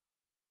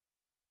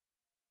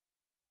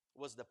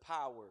was the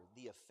power,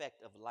 the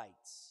effect of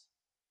lights.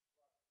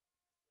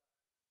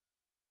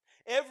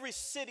 Every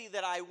city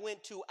that I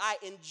went to, I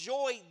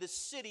enjoyed the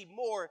city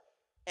more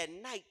at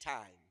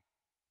nighttime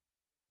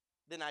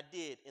than I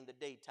did in the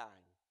daytime.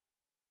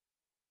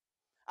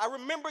 I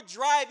remember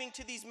driving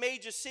to these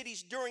major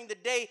cities during the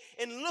day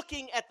and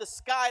looking at the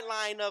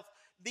skyline of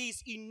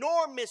these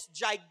enormous,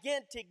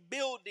 gigantic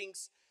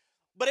buildings.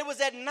 But it was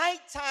at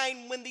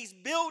nighttime, when these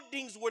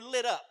buildings were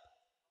lit up,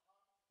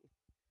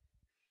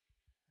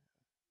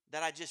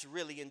 that I just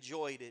really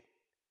enjoyed it.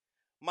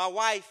 My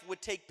wife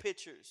would take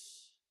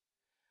pictures.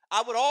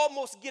 I would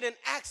almost get in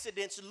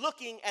accidents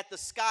looking at the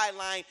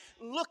skyline,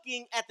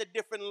 looking at the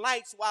different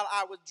lights while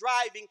I was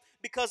driving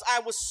because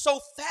I was so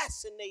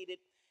fascinated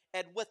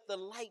at what the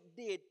light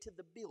did to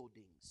the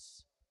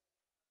buildings.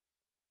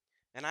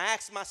 And I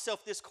asked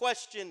myself this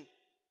question.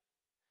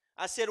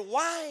 I said,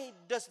 why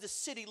does the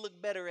city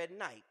look better at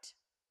night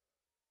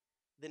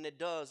than it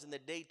does in the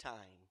daytime?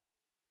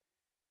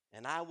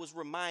 And I was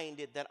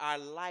reminded that our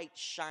light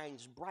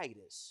shines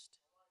brightest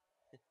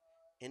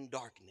in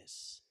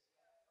darkness.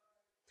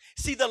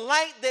 See, the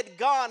light that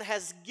God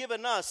has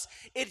given us,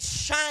 it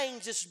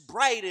shines its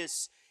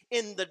brightest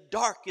in the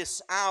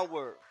darkest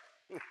hour.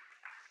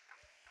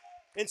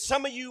 And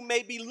some of you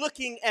may be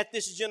looking at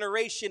this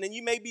generation and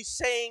you may be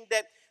saying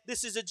that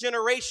this is a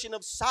generation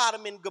of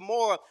Sodom and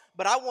Gomorrah.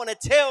 But I want to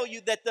tell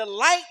you that the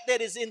light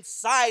that is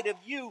inside of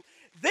you,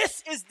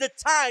 this is the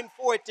time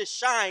for it to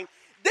shine.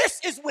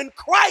 This is when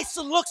Christ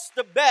looks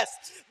the best.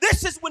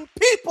 This is when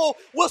people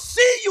will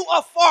see you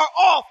afar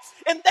off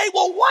and they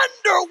will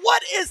wonder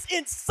what is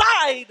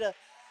inside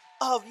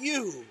of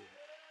you.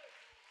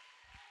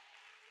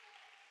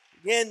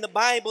 Again, the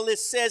Bible, it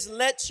says,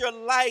 let your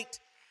light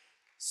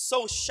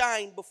so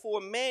shine before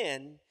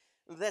man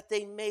that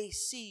they may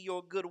see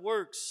your good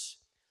works.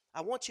 I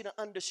want you to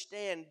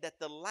understand that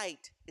the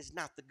light is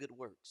not the good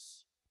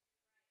works.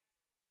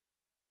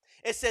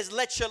 It says,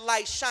 let your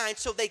light shine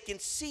so they can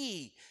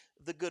see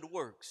the good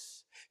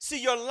works.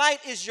 See, your light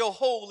is your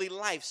holy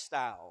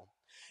lifestyle.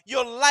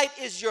 Your light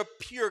is your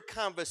pure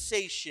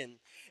conversation.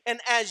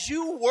 And as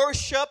you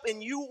worship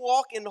and you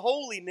walk in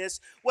holiness,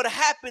 what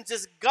happens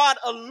is God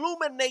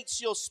illuminates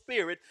your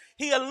spirit.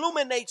 He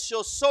illuminates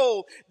your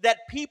soul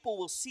that people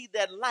will see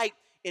that light.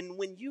 And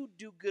when you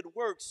do good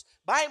works,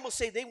 Bible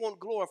say they won't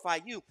glorify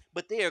you,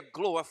 but they'll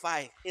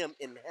glorify him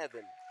in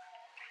heaven.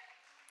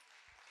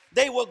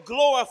 They will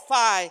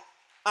glorify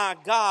our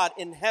God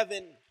in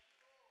heaven.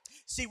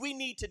 See, we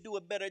need to do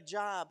a better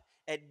job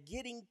at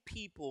getting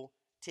people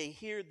to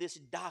hear this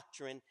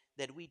doctrine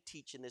that we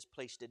teach in this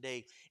place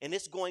today. And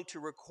it's going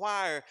to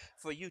require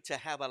for you to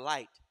have a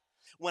light.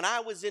 When I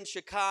was in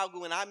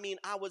Chicago, and I mean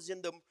I was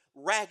in the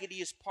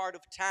raggediest part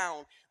of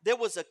town, there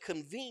was a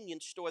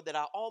convenience store that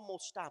I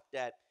almost stopped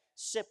at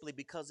simply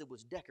because it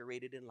was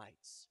decorated in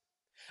lights.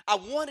 I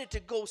wanted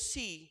to go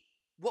see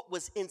what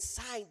was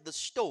inside the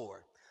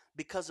store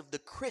because of the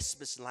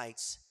Christmas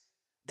lights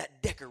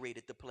that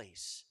decorated the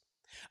place.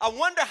 I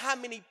wonder how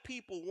many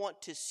people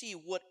want to see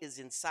what is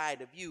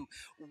inside of you,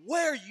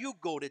 where you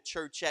go to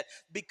church at,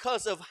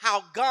 because of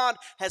how God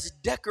has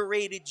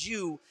decorated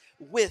you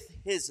with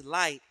his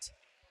light.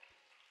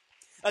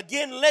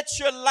 Again, let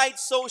your light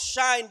so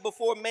shine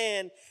before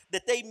man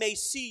that they may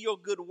see your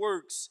good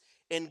works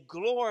and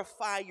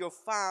glorify your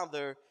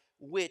Father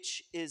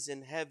which is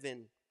in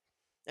heaven.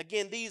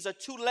 Again, these are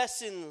two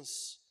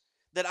lessons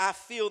that I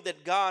feel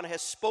that God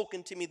has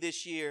spoken to me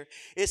this year.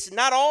 It's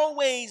not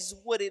always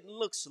what it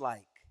looks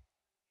like,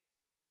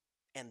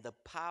 and the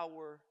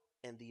power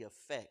and the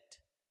effect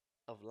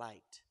of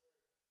light.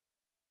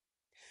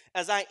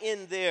 As I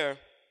end there,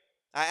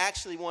 I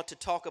actually want to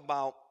talk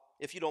about,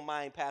 if you don't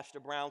mind, Pastor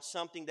Brown,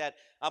 something that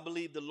I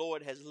believe the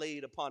Lord has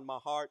laid upon my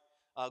heart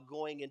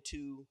going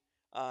into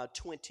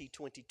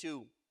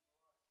 2022.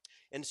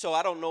 And so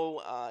I don't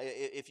know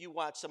if you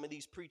watch some of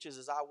these preachers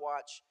as I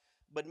watch,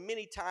 but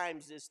many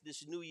times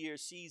this New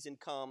Year's season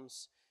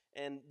comes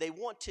and they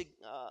want to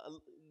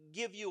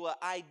give you an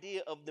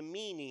idea of the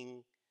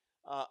meaning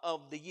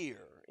of the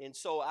year. And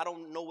so I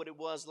don't know what it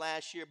was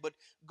last year, but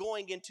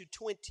going into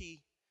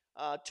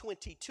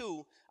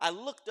 2022, I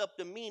looked up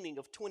the meaning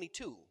of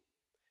 22,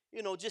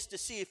 just to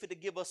see if it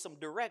would give us some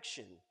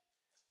direction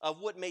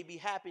of what may be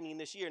happening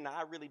this year. Now,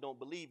 I really don't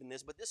believe in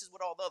this, but this is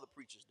what all the other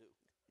preachers do.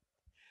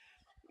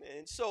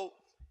 And so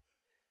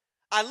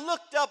I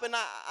looked up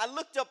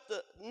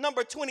the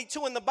number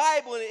 22 in the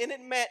Bible, and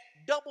it meant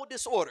double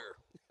disorder.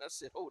 I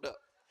said, hold up.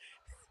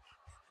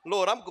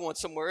 Lord, I'm going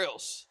somewhere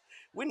else.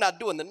 We're not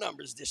doing the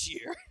numbers this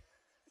year.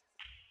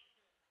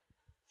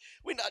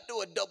 We're not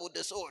doing double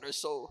disorder,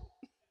 so.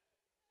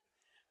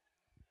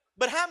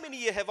 But how many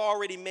of you have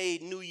already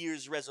made New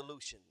Year's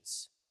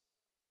resolutions?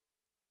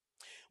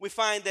 We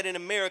find that in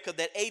America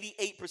that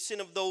 88%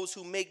 of those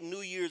who make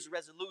New Year's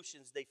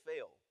resolutions, they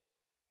fail.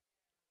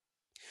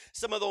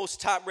 Some of those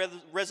top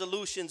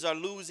resolutions are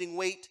losing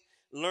weight,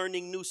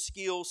 learning new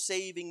skills,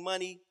 saving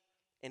money,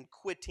 and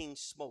quitting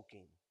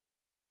smoking.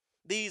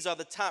 These are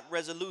the top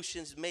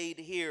resolutions made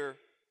here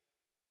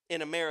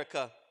in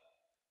America.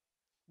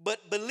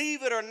 But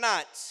believe it or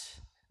not,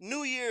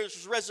 New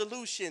Year's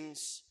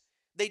resolutions,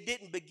 they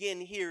didn't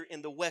begin here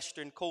in the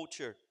Western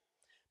culture,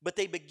 but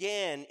they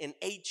began in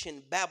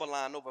ancient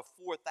Babylon over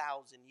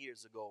 4,000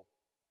 years ago.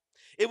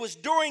 It was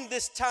during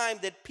this time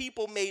that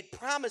people made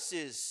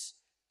promises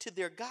to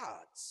their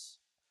gods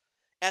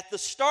at the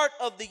start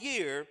of the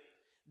year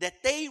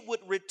that they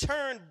would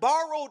return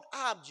borrowed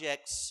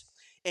objects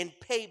and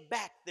pay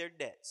back their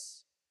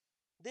debts.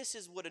 This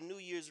is what a New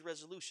Year's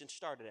resolution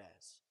started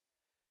as.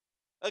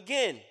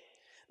 Again,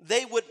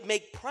 they would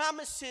make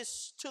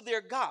promises to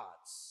their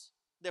gods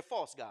They're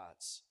false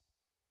gods.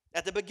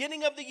 At the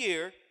beginning of the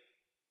year,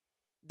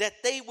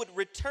 that they would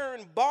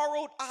return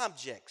borrowed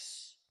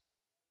objects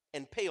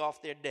and pay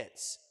off their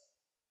debts.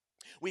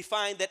 We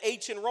find that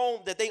ancient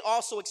Rome, that they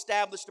also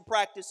established the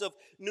practice of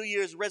New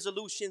Year's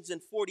resolutions in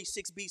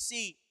 46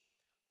 BC.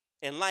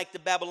 And like the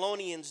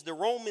Babylonians, the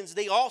Romans,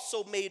 they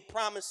also made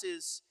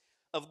promises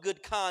of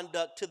good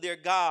conduct to their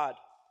God,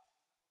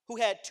 who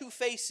had two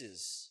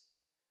faces.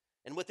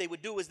 And what they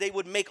would do is they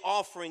would make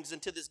offerings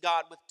unto this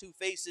God with two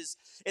faces.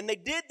 And they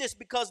did this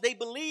because they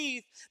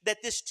believed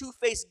that this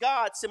two-faced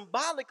God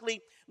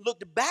symbolically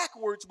looked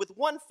backwards with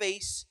one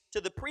face to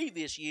the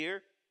previous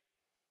year,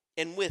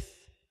 and with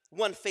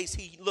one face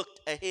he looked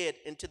ahead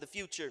into the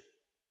future.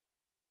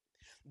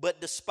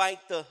 But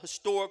despite the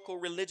historical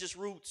religious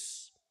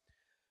roots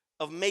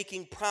of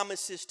making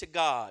promises to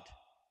God,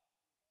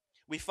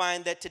 we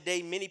find that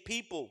today many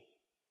people,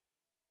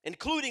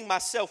 including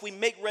myself, we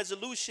make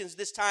resolutions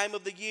this time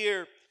of the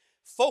year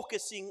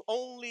focusing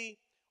only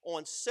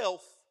on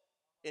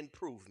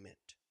self-improvement.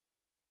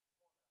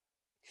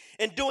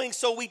 In doing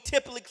so, we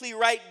typically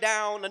write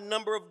down a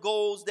number of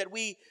goals that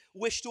we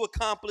wish to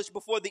accomplish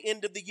before the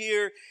end of the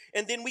year,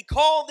 and then we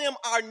call them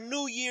our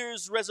New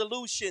Year's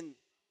resolution.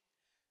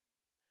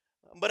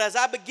 But as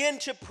I began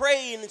to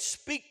pray and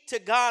speak to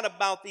God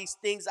about these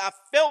things, I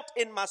felt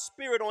in my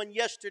spirit on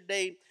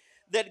yesterday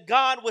that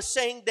God was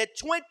saying that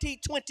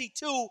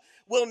 2022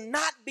 will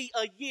not be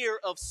a year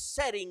of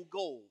setting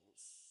goals.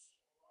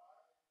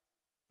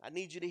 I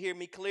need you to hear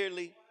me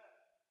clearly.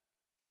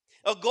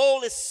 A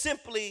goal is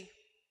simply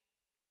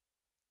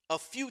a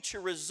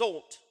future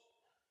result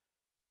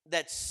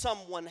that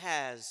someone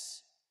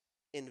has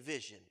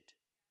envisioned.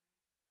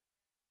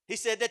 He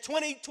said that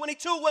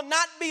 2022 will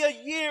not be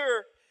a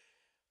year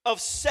of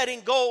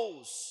setting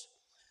goals,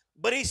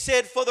 but he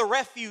said for the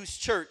Refuge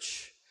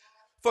Church,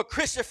 for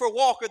Christopher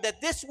Walker,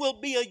 that this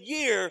will be a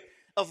year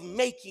of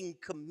making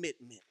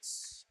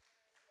commitments.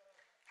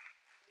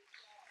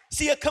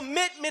 See, a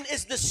commitment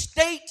is the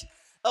state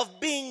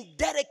of being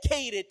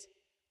dedicated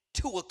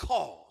to a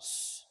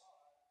cause.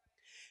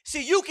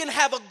 See, you can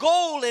have a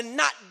goal and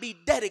not be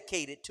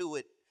dedicated to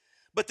it,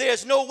 but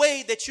there's no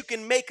way that you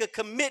can make a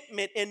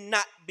commitment and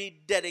not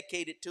be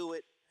dedicated to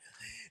it.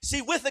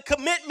 See, with a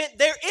commitment,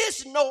 there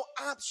is no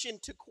option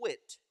to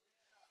quit.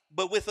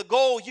 But with a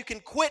goal, you can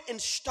quit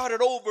and start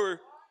it over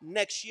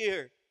next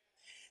year.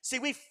 See,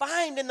 we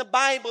find in the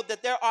Bible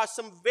that there are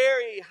some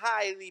very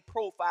highly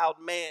profiled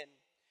men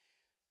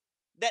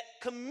that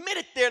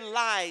committed their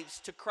lives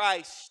to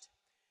Christ.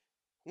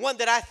 One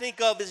that I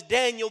think of is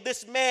Daniel.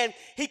 This man,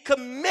 he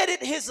committed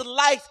his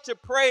life to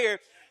prayer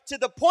to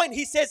the point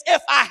he says,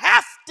 if I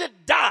have to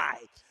die,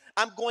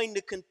 I'm going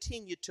to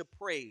continue to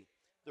pray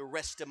the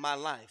rest of my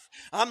life.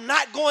 I'm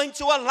not going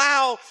to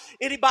allow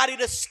anybody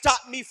to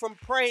stop me from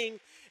praying.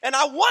 And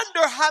I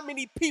wonder how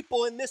many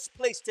people in this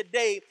place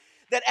today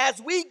that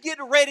as we get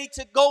ready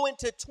to go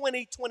into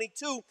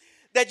 2022,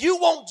 that you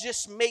won't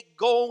just make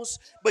goals,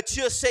 but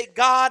you'll say,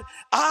 God,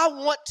 I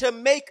want to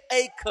make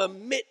a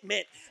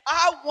commitment.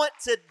 I want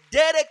to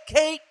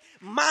dedicate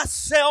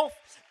myself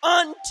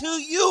unto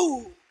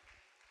you.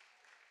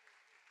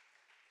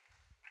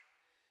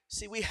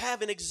 See, we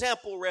have an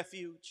example,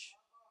 Refuge.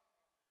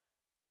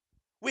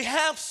 We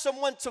have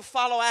someone to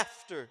follow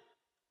after.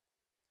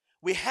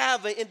 We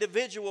have an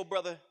individual,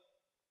 brother,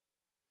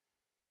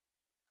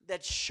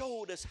 that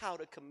showed us how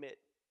to commit.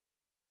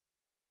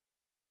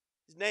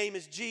 His name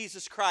is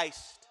Jesus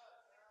Christ.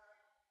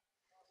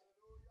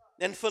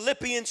 In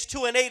Philippians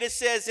 2:8 it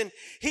says, and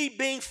he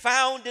being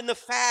found in the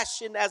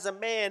fashion as a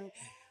man,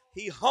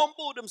 he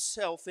humbled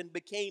himself and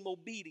became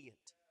obedient.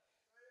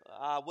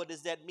 What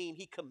does that mean?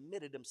 He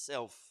committed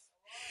himself.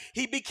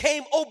 He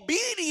became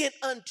obedient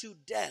unto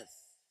death.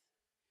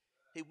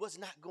 He was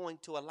not going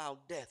to allow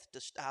death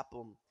to stop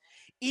him,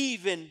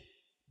 even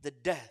the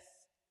death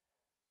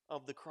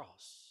of the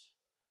cross.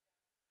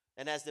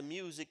 And as the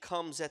music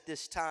comes at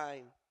this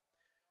time,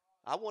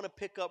 I want to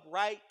pick up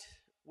right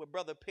where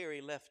Brother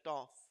Perry left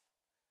off.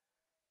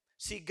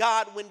 See,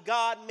 when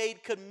God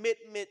made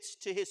commitments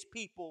to his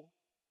people,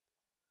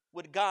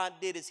 what God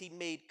did is he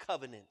made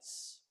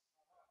covenants.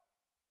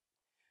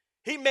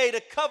 He made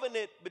a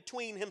covenant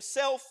between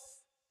himself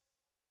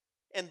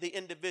and the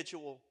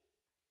individual.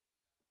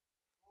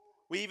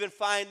 We even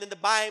find in the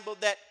Bible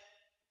that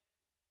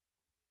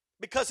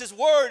because his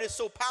word is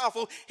so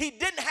powerful, he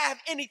didn't have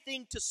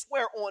anything to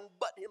swear on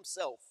but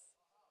himself.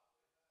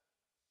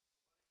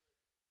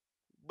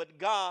 But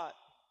God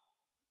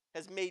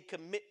has made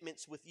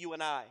commitments with you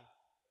and I.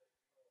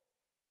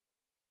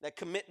 That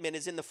commitment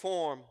is in the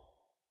form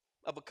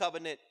of a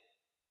covenant.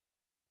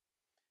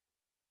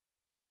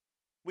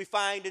 We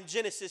find in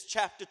Genesis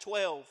chapter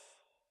 12,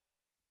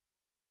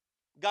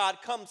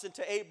 God comes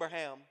into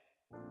Abraham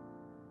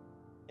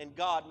and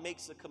God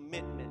makes a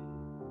commitment,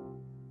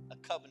 a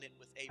covenant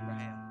with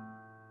Abraham.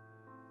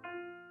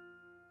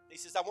 He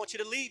says, I want you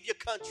to leave your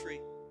country.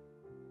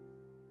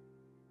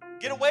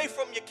 Get away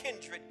from your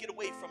kindred. Get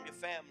away from your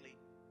family.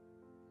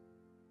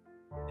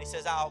 He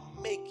says, I'll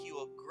make you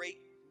a great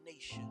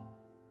nation.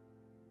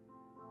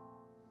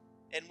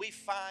 And we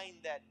find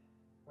that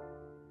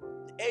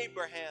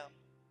Abraham,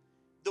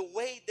 the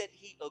way that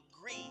he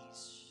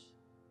agrees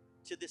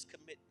to this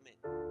commitment,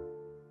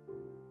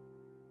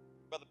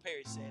 Brother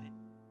Perry said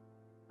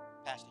it,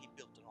 Pastor, he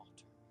built an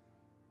altar.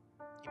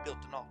 He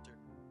built an altar.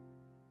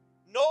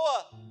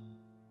 Noah,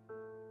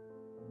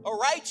 a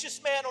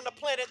righteous man on a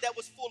planet that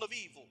was full of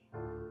evil.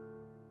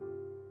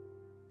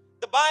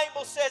 The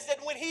Bible says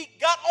that when he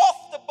got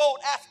off the boat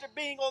after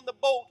being on the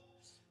boat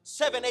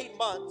 7-8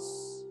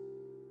 months,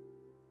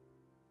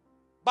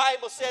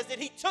 Bible says that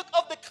he took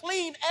of the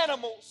clean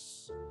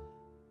animals.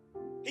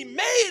 He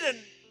made an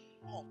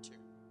altar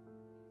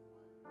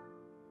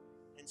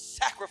and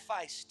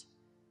sacrificed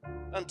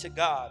unto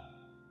God.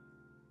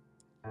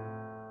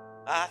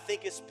 I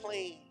think it's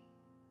plain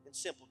and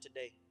simple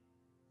today.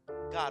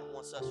 God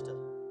wants us to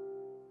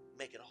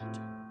make an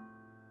altar.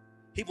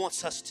 He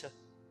wants us to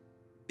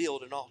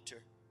build an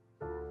altar.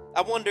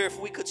 I wonder if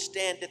we could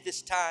stand at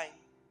this time.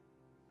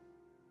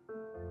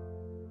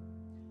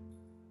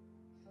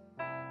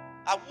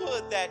 I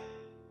would that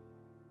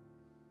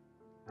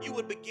you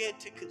would begin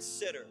to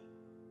consider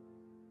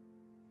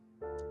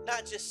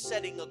not just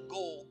setting a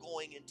goal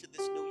going into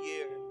this new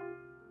year,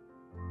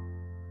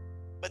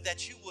 but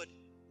that you would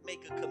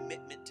make a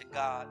commitment to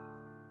God.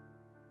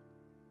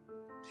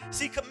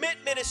 See,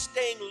 commitment is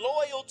staying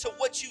loyal to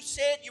what you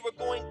said you were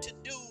going to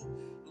do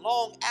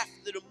long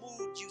after the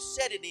mood you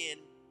set it in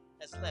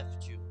has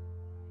left you.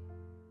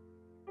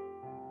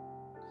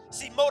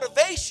 See,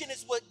 motivation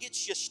is what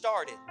gets you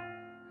started,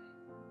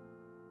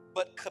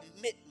 but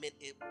commitment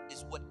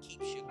is what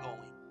keeps you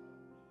going.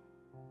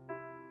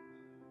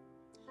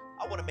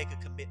 I want to make a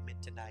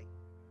commitment tonight.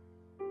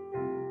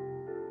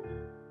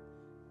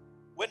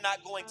 We're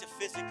not going to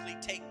physically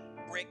take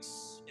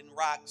bricks and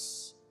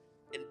rocks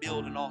and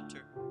build an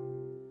altar.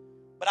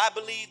 But I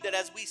believe that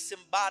as we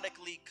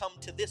symbolically come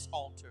to this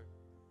altar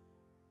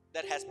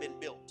that has been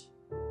built,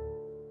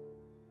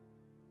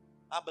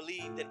 I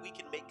believe that we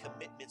can make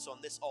commitments on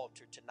this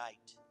altar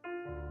tonight.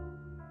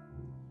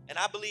 And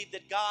I believe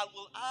that God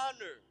will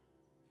honor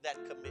that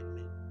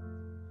commitment,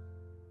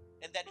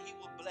 and that he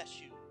will bless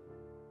you,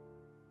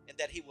 and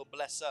that he will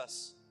bless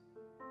us.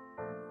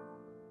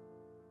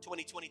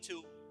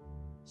 2022,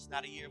 it's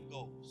not a year of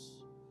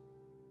goals.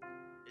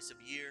 It's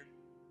a year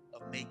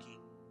of making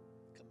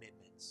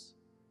commitments.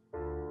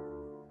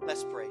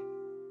 Let's pray.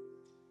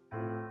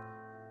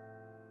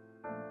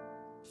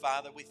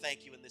 Father, we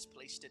thank you in this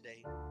place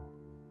today.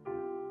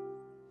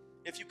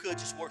 If you could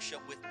just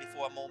worship with me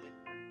for a moment.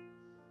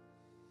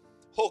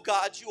 Oh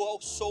God, you are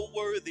so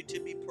worthy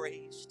to be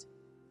praised.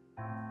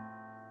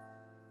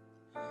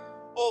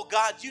 Oh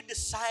God, you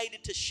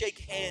decided to shake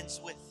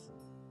hands with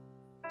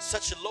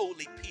such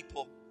lowly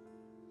people,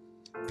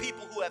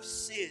 people who have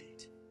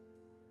sinned.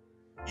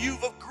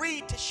 You've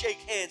agreed to shake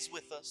hands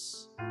with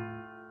us,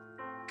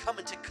 come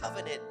into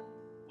covenant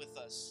with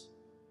us.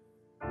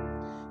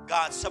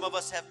 God, some of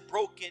us have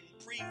broken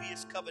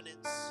previous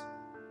covenants.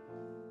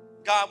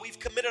 God, we've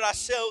committed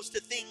ourselves to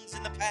things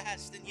in the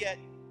past, and yet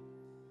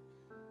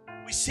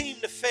we seem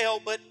to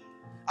fail. But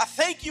I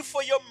thank you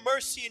for your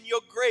mercy and your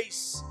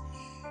grace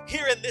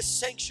here in this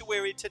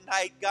sanctuary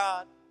tonight,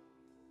 God.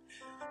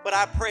 But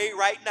I pray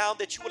right now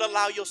that you would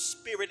allow your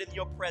spirit and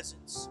your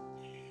presence,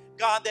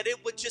 God, that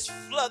it would just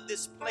flood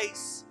this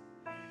place.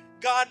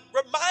 God,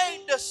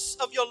 remind us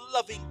of your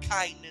loving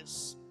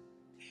kindness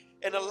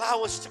and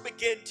allow us to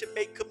begin to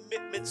make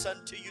commitments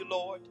unto you,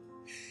 Lord.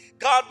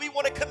 God, we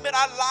want to commit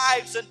our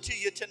lives unto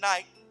you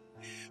tonight.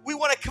 We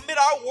want to commit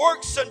our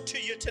works unto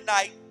you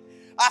tonight.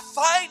 Our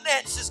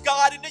finances,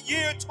 God, in the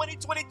year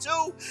 2022.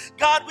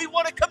 God, we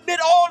want to commit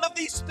all of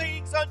these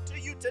things unto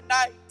you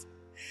tonight.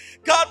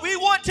 God, we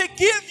want to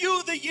give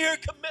you the year,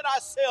 commit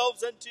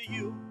ourselves unto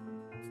you.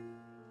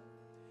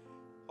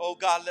 Oh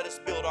God, let us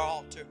build our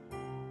altar.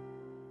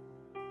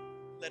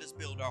 Let us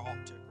build our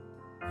altar.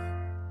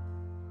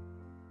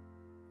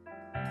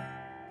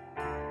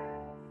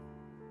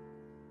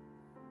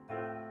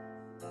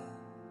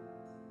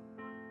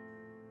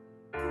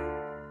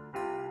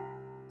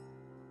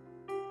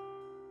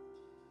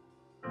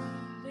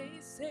 They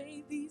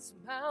say these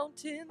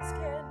mountains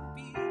can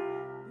be